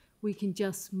proposing that we can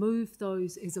just move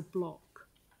those as a block.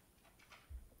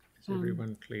 Is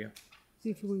everyone clear?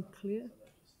 Is everyone clear?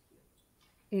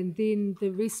 And then the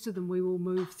rest of them we will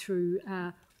move through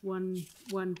one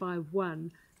by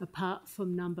one, apart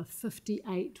from number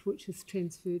 58, which is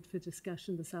transferred for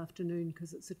discussion this afternoon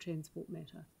because it's a transport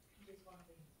matter.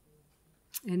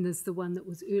 And there's the one that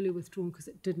was earlier withdrawn because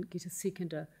it didn't get a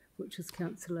seconder, which is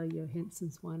Councillor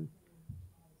Johansson's one.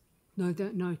 No,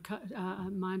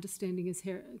 my understanding is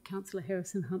Councillor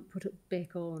Harrison Hunt put it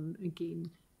back on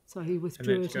again. So he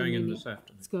withdrew it. And that's going in this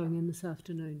afternoon. It's going in this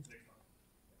afternoon.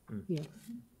 Yeah.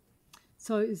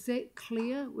 So is that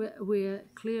clear? We're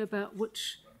clear about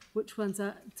which ones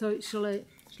are. So shall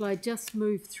I just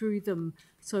move through them?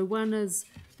 So one is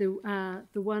the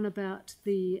one about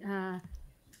the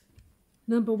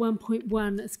number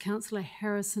 1.1 is Councillor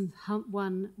Harrison Hunt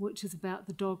one, which is about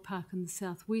the dog park in the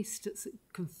southwest. It's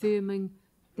confirming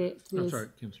that there's... I'm sorry,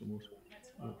 Councillor Moore.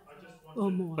 Or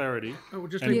more. Clarity. Oh,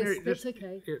 just Yes, Mary, that's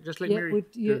okay. Yeah, just let Mary.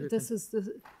 This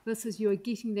is you are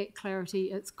getting that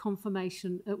clarity. It's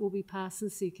confirmation. It will be passed in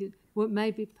second. Well, it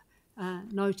may be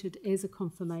noted as a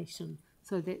confirmation.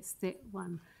 So that's that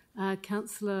one.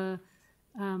 Councillor,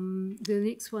 the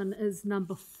next one is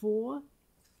number 4,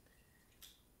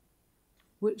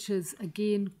 which is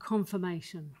again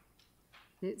confirmation.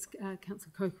 That's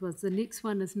Councillor Coker. The next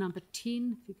one is number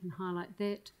 10. If you can highlight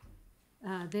that.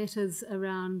 That is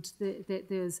around that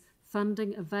there's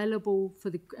funding available for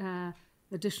the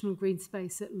additional green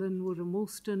space at Linwood and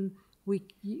Woolston.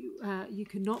 You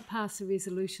cannot pass a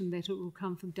resolution that it will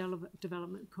come from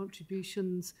development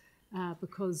contributions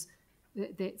because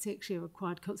that's actually a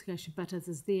required consultation, but it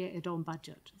is there and on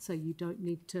budget, so you don't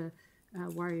need to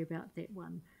worry about that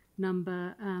one.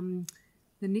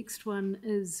 The next one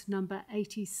is number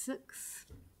 86.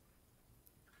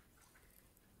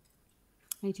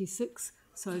 86.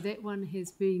 So that one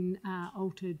has been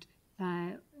altered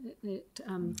at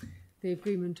the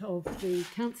agreement of the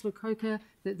Councillor Coker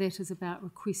that is about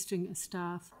requesting a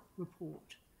staff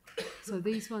report. So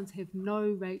these ones have no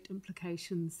rate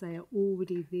implications. They are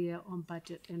already there on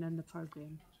budget and in the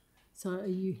program. So are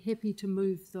you happy to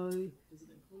move those?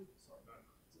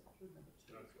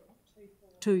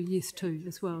 Two, yes, two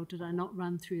as well. Did I not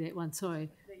run through that one? Sorry,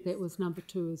 that was number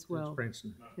 2 as well. That's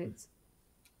That's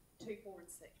 2, 4, and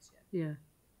 6. Yeah,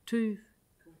 2,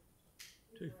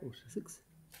 2, 4, 6.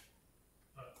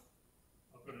 I've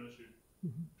got an issue.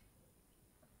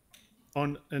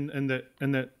 On in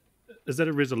that is that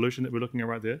a resolution that we're looking at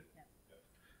right there? Yeah.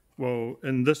 Well,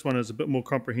 and this one is a bit more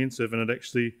comprehensive, and it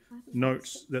actually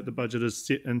notes that the budget is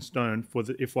set in stone for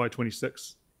the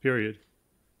FY26 period,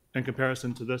 in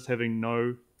comparison to this having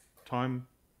no time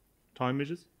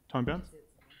measures, time bounds.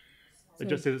 It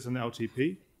just says it's in the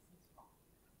LTP.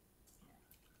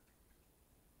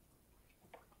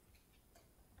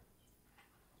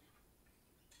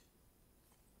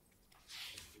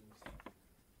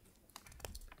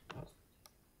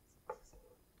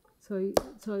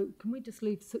 So can we just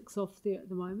leave 6 off there at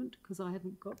the moment, because I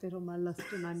haven't got that on my list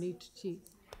and I need to check.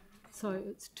 So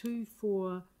it's 2,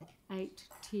 4, 8,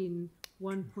 10,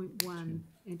 1.1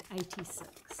 and 86.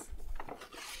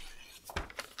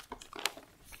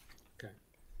 Okay,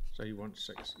 so you want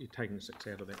 6, you're taking 6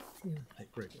 out of that. Yeah.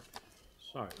 Very good.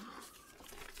 So,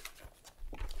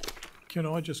 Can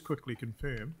I just quickly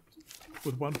confirm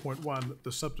with 1.1 that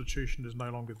the substitution is no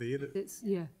longer there? That's,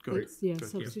 yeah, Good. that's, yeah, Good.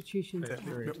 substitutions. That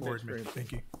worried me.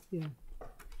 Thank you. Yeah.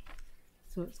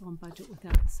 So it's on budget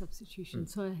without the substitution.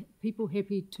 So people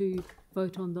happy to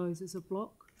vote on those as a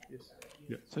block? Yes.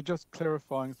 Yeah. So just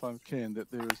clarifying, if I can, that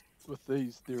there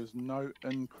is no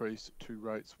increase to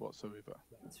rates whatsoever.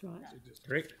 That's right.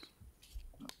 correct.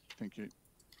 No, thank you.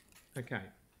 Okay,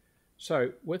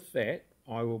 so with that,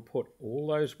 I will put all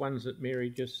those ones that Mary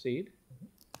just said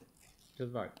to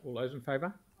the vote. All those in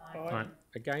favour? Aye.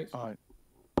 Against? Aye.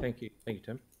 Thank you,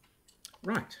 Tim.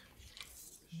 Right.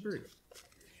 Very good.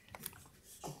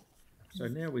 So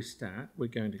now we're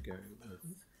going to go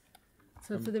with...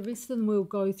 So for the rest of them, we'll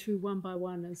go through one by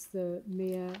one as the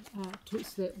Mayor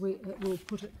talks that we'll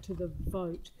put it to the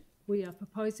vote. We are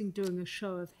proposing doing a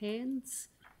show of hands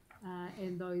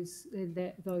and those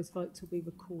votes will be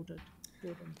recorded for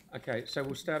them. Okay, so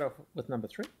we'll start off with number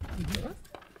 3. Mm-hmm. Right.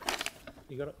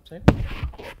 You got it, Sam?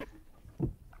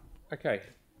 Okay.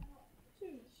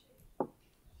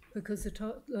 Because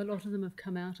a lot of them have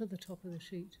come out of the top of the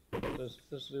sheet. This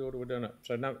is the order we're doing it.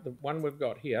 So the one we've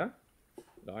got here,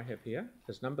 that I have here,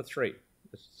 is number 3.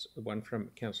 This is the one from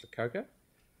Councillor Coker.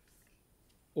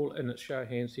 All in its show of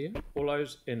hands here. All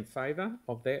those in favour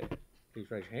of that, please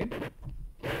raise your hand.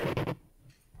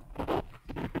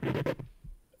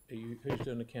 Who's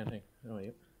doing the counting? Oh,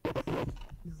 yep.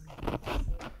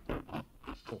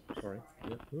 Oh, sorry.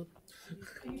 Yep.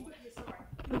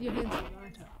 Put your hands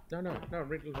right up. No, I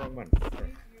read the wrong one.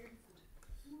 Sorry.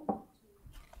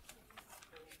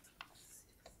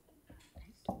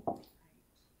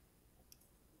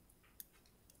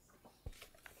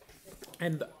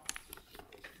 And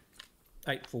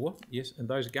 8-4, yes. And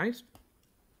those against?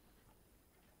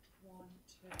 1,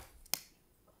 2.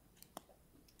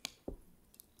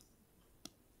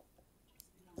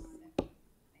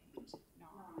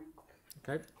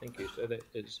 Okay, thank you. So that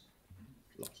is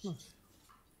lost.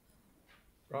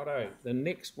 Righto. The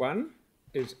next one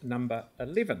is number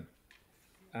 11.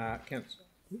 Councillor.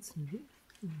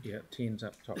 Yeah, 10's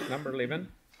up top. Number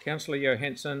 11, Councillor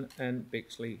Johansson and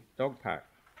Bexley Dog Park.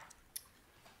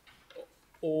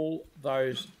 All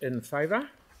those in favour?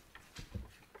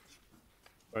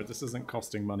 But this isn't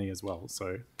costing money as well,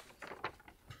 so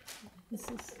This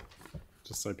is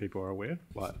just so people are aware,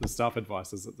 like the staff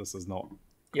advice is that this is not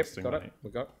costing got money. it.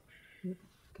 We got. Yep.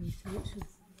 Okay,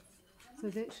 so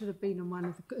that should have been in one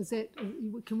of the. Is that?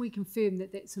 Can we confirm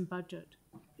that that's in budget?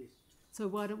 Yes. So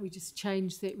why don't we just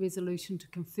change that resolution to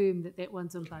confirm that that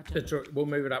one's in budget? That's right. We'll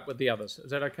move it up with the others.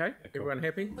 Is that okay? Yeah, cool. Everyone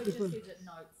happy? We just said it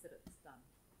notes that it's done.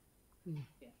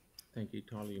 Yeah. Thank you,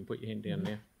 Tyler. You can put your hand down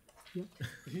there. Yep.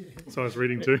 So I was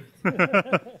reading too.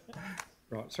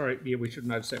 Right. Sorry. Yeah, we should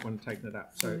notice that one taking it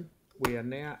up. So we are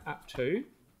now up to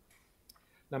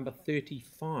number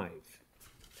 35.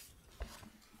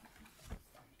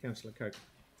 Councillor Coker.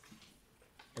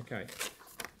 Okay.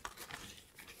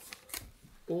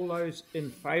 All those in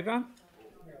favour?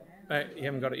 You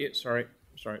haven't got it yet, sorry,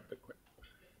 a bit quick.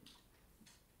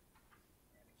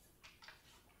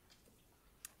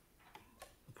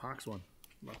 The Parks one.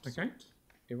 Okay,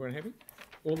 everyone happy?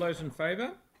 All those in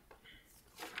favour?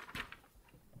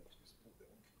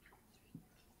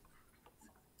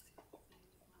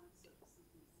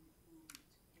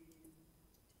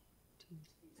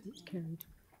 It's carried.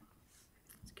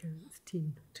 It's carried. It's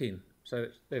 10. 10, so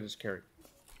that is carried.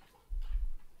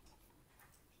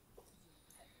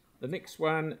 The next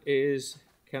one is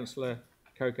Councillor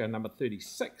Coker, number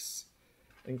 36,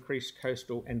 increase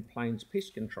coastal and plains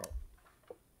pest control.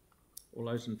 All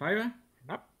those in favour?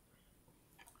 Up.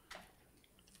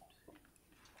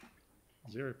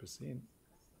 0%. No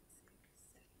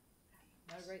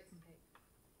rates impact.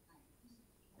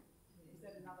 Is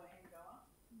that another hand go up?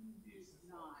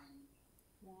 9.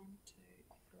 1,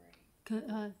 2,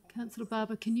 3. Councillor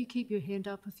Barber, can you keep your hand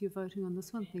up if you're voting on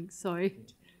this one? Thanks. Sorry.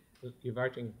 You're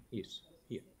voting yes.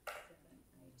 Here.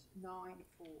 9,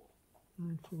 4.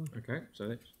 9, 4. Okay, so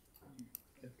that's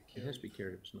it has to be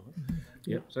carried if it's 9.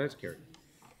 Yep, so that's carried.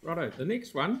 Righto, the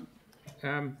next one.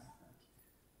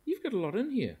 You've got a lot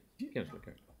in here, Councillor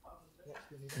Coker.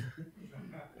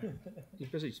 You're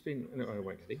busy spending. No, I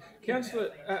won't get it.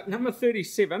 Councillor number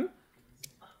 37.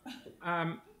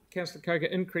 Councillor Coker,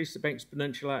 increase the Banks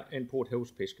Peninsula and Port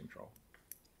Hills pest control.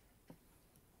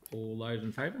 All those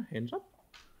in favour, hands up.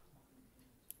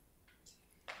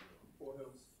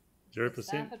 0%.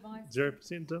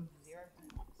 0%, Tim.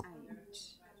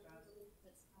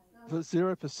 The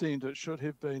 0%, it should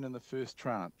have been in the first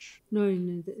tranche. No,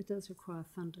 it does require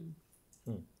funding.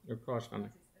 It requires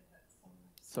funding.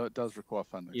 So it does require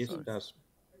funding. Yes, so. it does.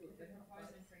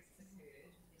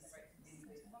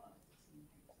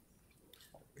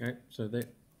 Okay, so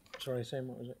that. Sorry, Sam,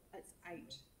 what was it? It's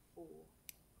 8, 4.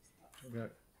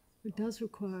 Okay. It does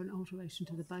require an alteration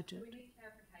to the budget.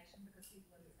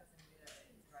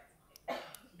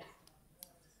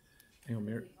 Hang on,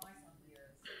 Mary.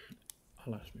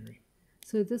 I'll ask Mary.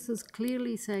 So this is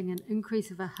clearly saying an increase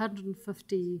of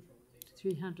 150 to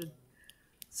 300.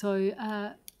 So,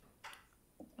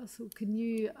 so can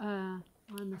you, I'm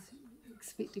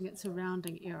expecting it's a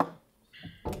rounding error.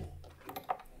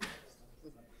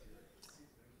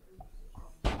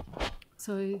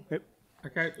 So. Yep.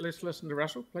 Okay, let's listen to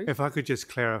Russell, please. If I could just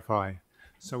clarify.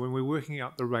 So when we're working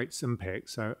out the rates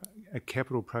impact, so a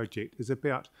capital project is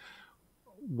about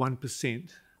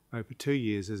 1% over 2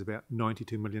 years is about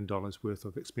 $92 million worth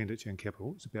of expenditure in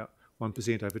capital. It's about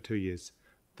 1% over 2 years.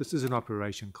 This is an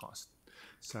operation cost.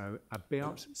 So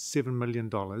about $7 million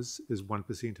is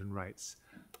 1% in rates.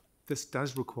 This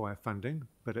does require funding,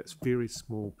 but it's very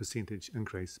small percentage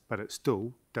increase, but it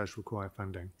still does require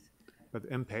funding. But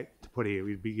the impact to put here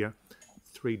would be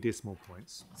 3 decimal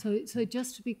points. So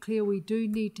just to be clear, we do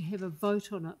need to have a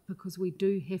vote on it because we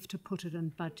do have to put it in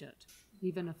budget,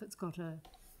 even if it's got a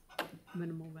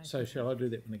minimal rate. So shall I do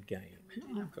that one again?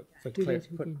 For Do clear,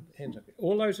 that put again. hands up.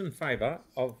 All those in favour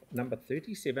of number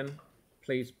 37,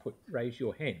 please raise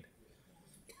your hand.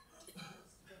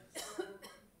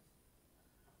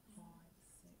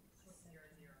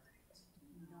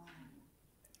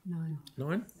 9.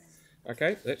 9.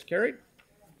 Okay, that's carried.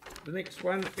 The next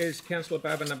one is Councillor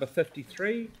Barber, number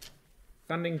 53,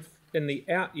 funding in the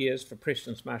out years for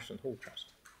Preston's Marsh and Hall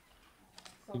Trust.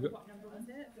 What number was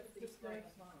that?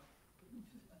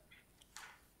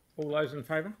 Oh, All those in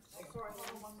favour?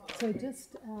 So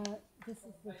just, this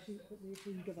is the sheet that we've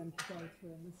been given to go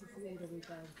through, and this is the order we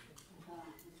go.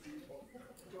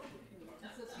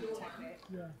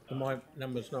 Yeah. Are my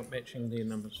numbers not matching their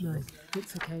numbers? No,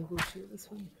 it's okay, we'll share this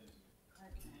one.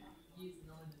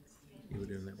 You were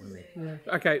doing that one there.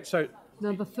 Yeah. Okay, so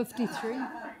Number 53.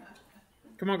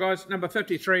 come on, guys. Number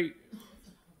 53,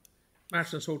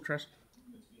 Marsh and Hall Trust.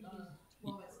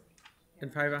 In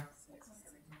favour?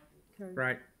 Carried.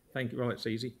 Right. Thank you. Well, it's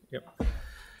easy. Yep.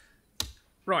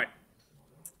 Right.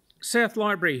 South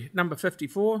Library, number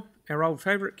 54, our old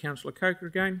favourite, Councillor Coker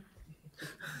again.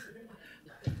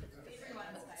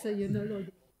 So you're no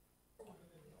longer.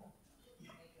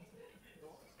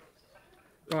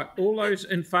 Right, all those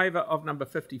in favour of number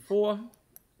 54? 2,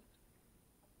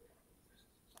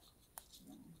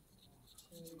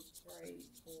 3,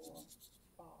 4,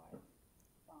 5,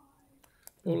 5.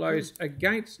 All those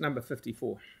against number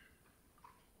 54?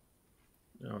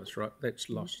 Oh, that's right, that's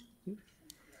lost.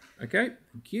 Okay,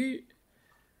 thank you.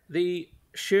 The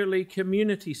Shirley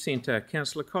Community Centre,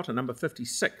 Councillor Cotter, number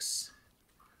 56.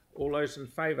 All those in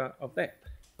favour of that?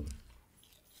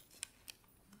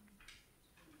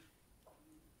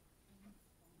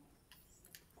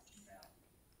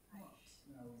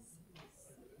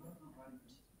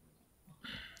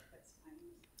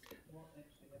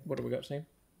 what have we got, Sam?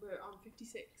 We're on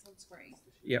 56 on screen.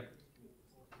 Yep.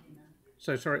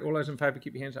 So, sorry, all those in favour,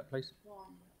 keep your hands up, please. 1,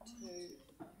 2, 3,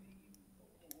 4,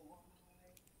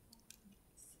 5,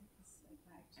 6,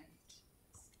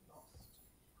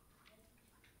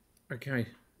 7, 8. Okay.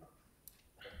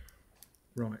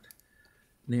 Right.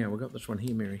 Now, we've got this one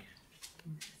here, Mary.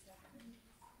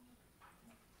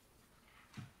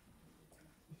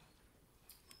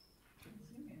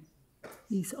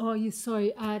 Yes, oh yes,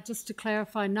 sorry, just to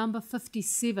clarify, number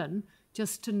 57,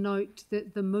 just to note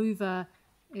that the mover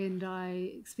and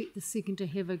I expect the seconder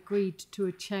have agreed to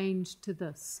a change to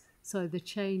this. So the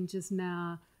change is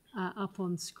now up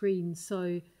on screen.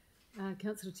 So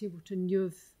Councillor Templeton,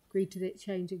 you've agreed to that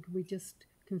change, and can we just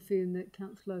confirm that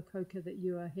Councillor Coker that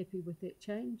you are happy with that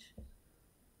change?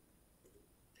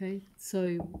 Okay,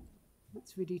 so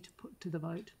it's ready to put to the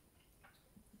vote.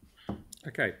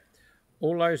 Okay.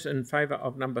 All those in favour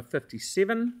of number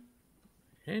 57?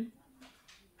 Okay.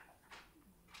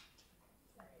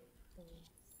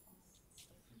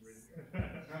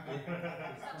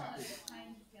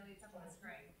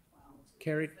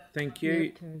 Carried. Thank you. Yeah,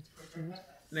 carried.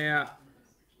 Now,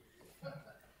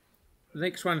 the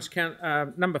next one's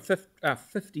number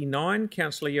 59,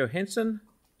 Councillor Johansson,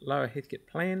 Lower Heathcote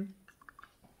Plan.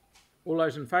 All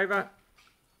those in favour?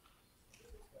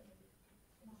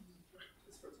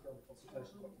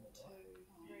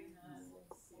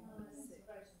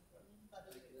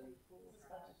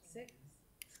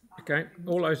 Okay,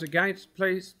 all those against,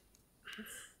 please.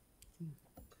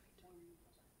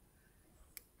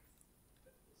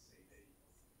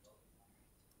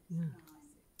 Yeah.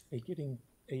 Are you getting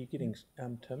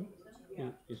Tim? Yeah.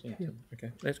 Tim.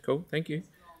 Okay, that's cool. Thank you.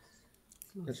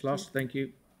 It's lost. Thank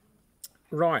you.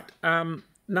 Right.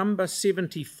 Number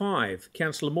 75,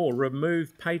 Councillor Moore,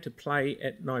 remove pay to play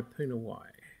at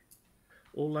Naipunawai.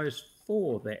 All those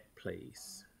for that,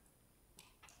 please.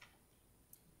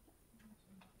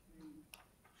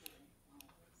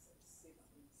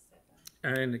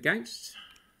 And against?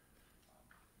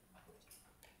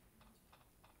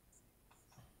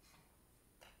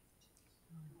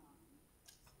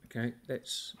 Okay,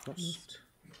 that's lost.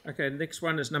 Okay, the next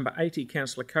one is number 80,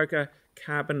 Councillor Coker,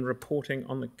 carbon reporting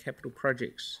on the capital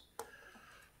projects.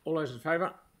 All those in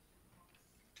favour?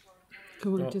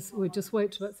 Can we just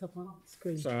wait till it's up on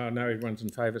screen? So I know everyone's in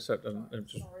favour, so it doesn't.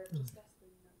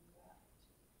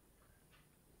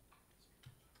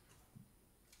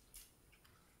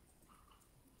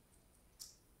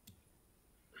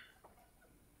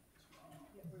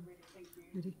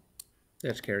 Ready?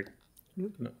 That's carried.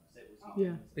 Yep. No.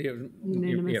 Yeah.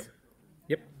 Unanimous.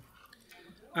 Yep.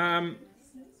 And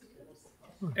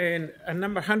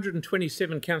number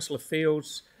 127, Councillor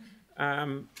Fields,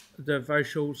 the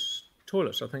Vauxhall's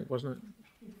toilets, I think, wasn't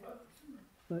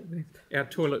it? Our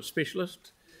toilet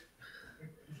specialist.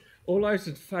 All those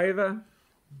in favour?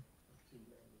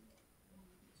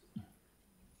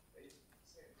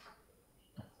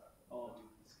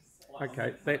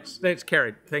 Okay, that's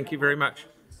carried. Thank you very much.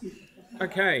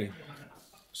 Okay,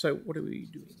 so what are we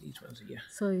doing? These ones here.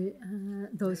 So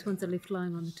those ones are left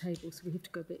lying on the table, so we have to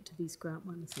go back to these grant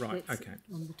ones. Right. That's Okay.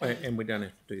 on the table. And we don't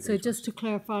have to do So these just to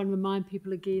clarify and remind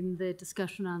people again, the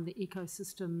discussion on the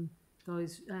ecosystem,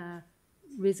 those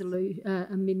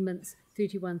amendments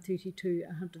 31, 32,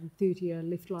 130 are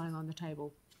left lying on the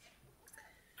table.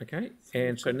 Okay,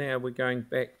 and so now we're going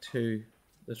back to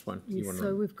this one. Yes,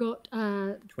 so we've got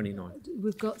 29.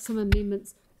 We've got some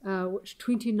amendments, which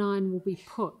 29 will be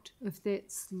put. If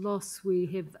that's lost, we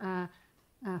have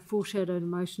a foreshadowed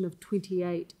motion of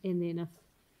 28, and then if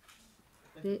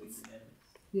that's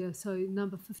so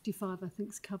number 55 I think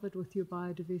is covered with your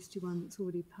biodiversity one that's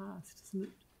already passed, isn't it?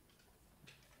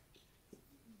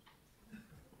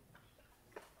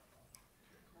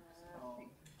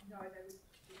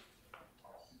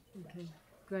 Okay,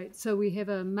 great. So we have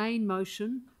a main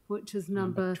motion, which is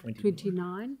number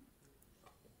 29.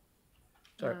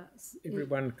 So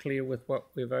everyone clear with what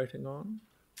we're voting on?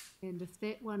 And if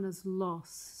that one is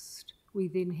lost, we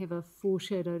then have a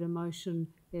foreshadowed motion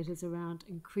that is around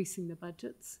increasing the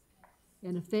budgets.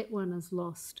 And if that one is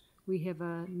lost, we have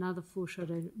another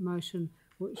foreshadowed motion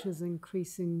which is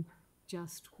increasing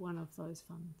just one of those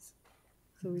funds.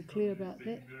 So we're clear about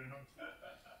that?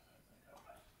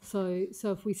 So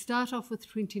if we start off with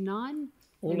 29...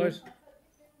 All those...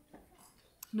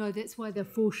 No, that's why they're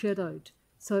foreshadowed.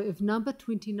 So if number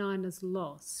 29 is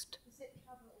lost... Does that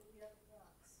cover all the other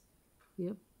grants?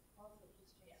 Yep. I thought it was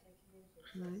just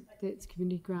community. No, that's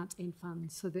community grants and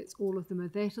funds. So that's all of them.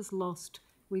 If that is lost,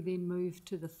 we then move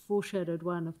to the foreshadowed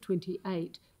one of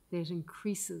 28 that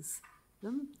increases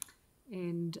them.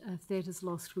 and if that is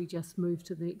lost, we just move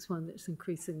to the next one that's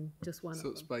increasing just one So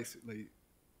of it's them. basically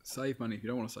save money. If you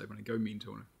don't want to save money, go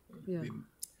mental. Yeah.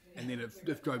 And then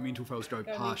if go mental fails, go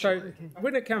partial. So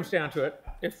when it comes down to it,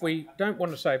 if we don't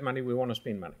want to save money, we want to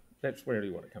spend money. That's really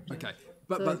what it comes down to. Okay,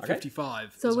 but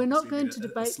 55. So is we're not obviously going then to a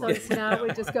debate slight- those now.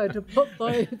 We're just going to put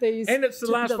these. And it's the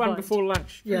to last one vote. before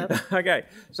lunch. Yeah. Okay,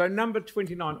 so number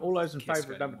 29. All those in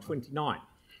favour of number 29?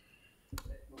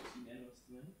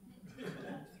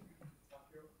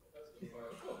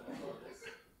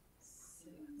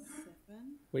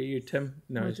 Were you, Tim?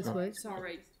 No, No, it's just not. wait.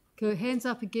 Sorry. Go hands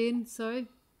up again. Sorry.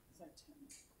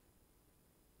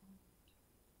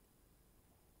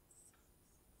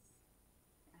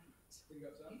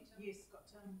 Yes, got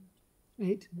Tim.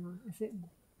 8, 9. Is it?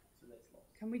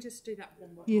 Can we just do that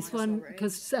one more Yes, time? one, Sorry.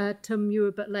 because Tim, you were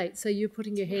a bit late, so you're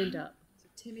putting your hand up. So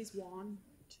Tim is 1,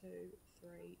 2,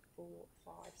 3, 4,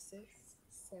 5, 6,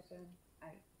 7, 8.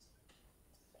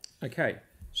 Okay,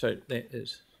 so that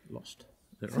is lost.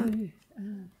 Is that right?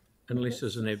 Unless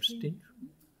there's an abstention.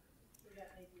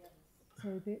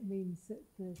 So that means that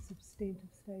the substantive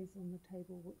stays on the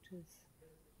table, which is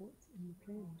what's in the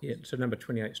plan. Yeah, so number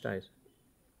 28 stays.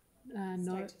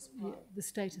 No, Status quo. yeah, the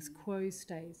status quo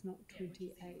stays, not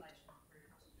 28.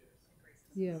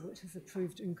 Yeah, which is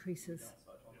approved increases.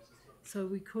 So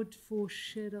we could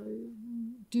foreshadow.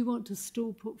 Do you want to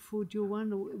still put forward your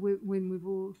one, or when we've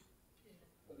all?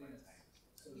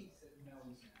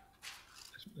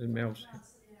 Mel's.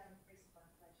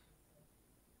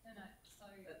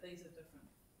 But these are different.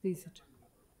 These are.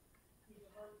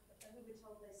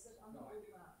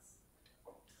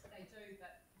 They do,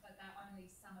 but they're only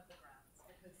some of the grants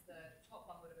because the top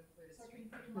one would have included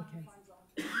street. Okay.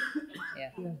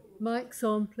 Yeah. Mic's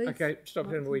on, please. Okay, stop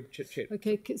having a wee chit-chat.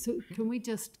 Okay, so can we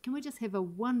just have a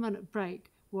 1-minute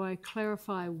break while I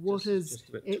clarify what is just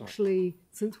a bit tight. actually,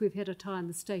 since we've had a time,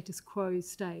 the status quo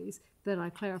stays, that I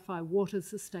clarify what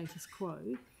is the status quo,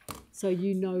 so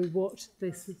you know what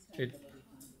this is.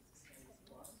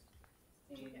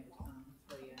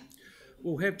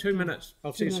 We'll have 2 minutes.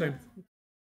 I'll see you soon.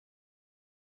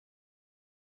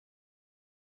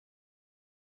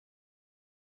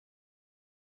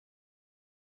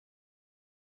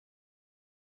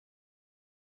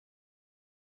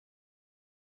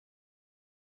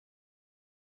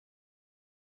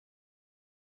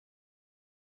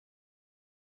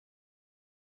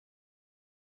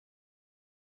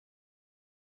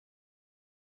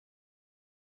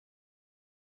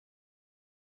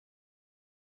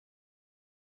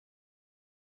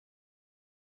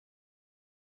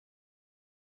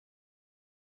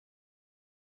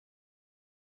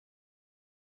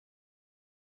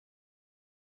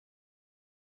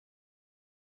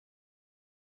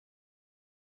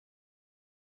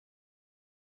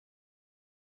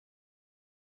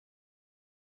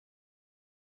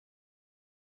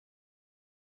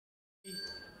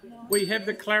 We have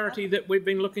the clarity that we've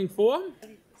been looking for.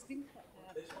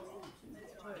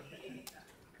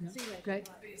 Great.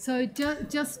 So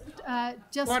just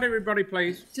Quiet, everybody,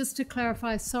 please. Just to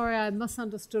clarify, sorry, I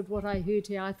misunderstood what I heard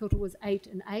here. I thought it was 8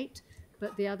 and 8,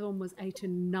 but the other one was 8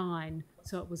 and 9,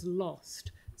 so it was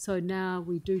lost. So now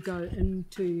we do go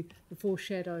into the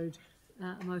foreshadowed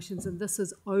emotions, and this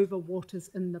is over what is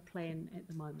in the plan at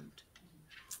the moment.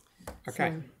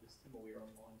 Okay. So,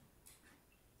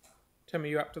 Tim, are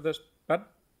you up to this, bud?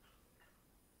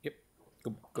 Yep.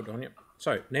 Good on you.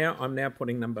 So I'm now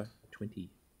putting number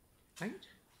 28.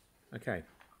 Okay.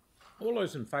 All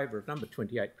those in favour of number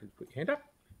 28, please put your hand up.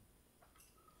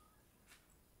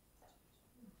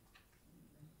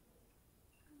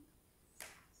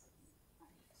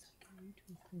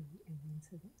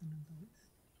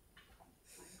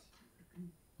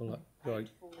 Well,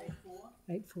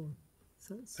 8-4.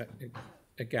 So it's,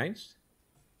 against?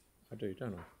 I do,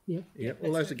 don't I? Yep. Yeah.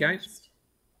 All those against?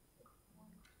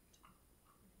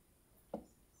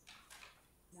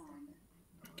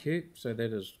 Okay, so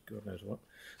that is God knows what.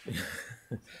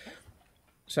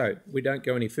 So we don't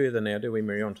go any further now, do we,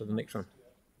 Mary, on to the next one?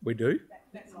 We do?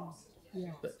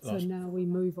 yeah. That So lost. now we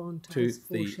move on to To this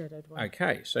the foreshadowed one.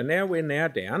 okay, so now we're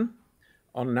down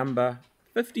on number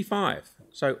 55.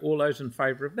 So all those in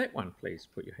favour of that one, please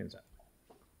put your hands up.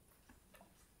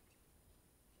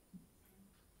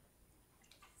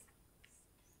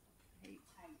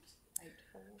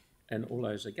 And all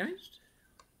those against?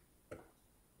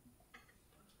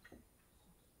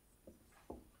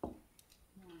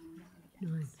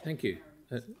 Nine. Thank you.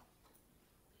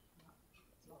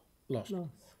 Lost. Lost.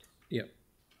 Yep.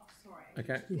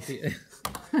 Okay. Yeah.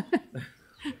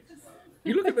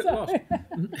 You look a bit lost.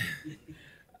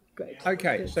 Great.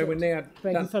 Okay, so we're now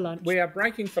Breaking for lunch. We are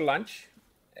breaking for lunch.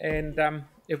 And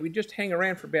if we just hang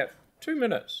around for about 2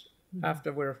 minutes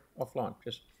after we're offline,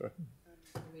 just for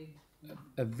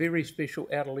a very special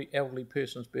elderly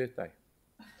person's birthday.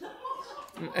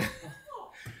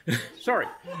 Sorry.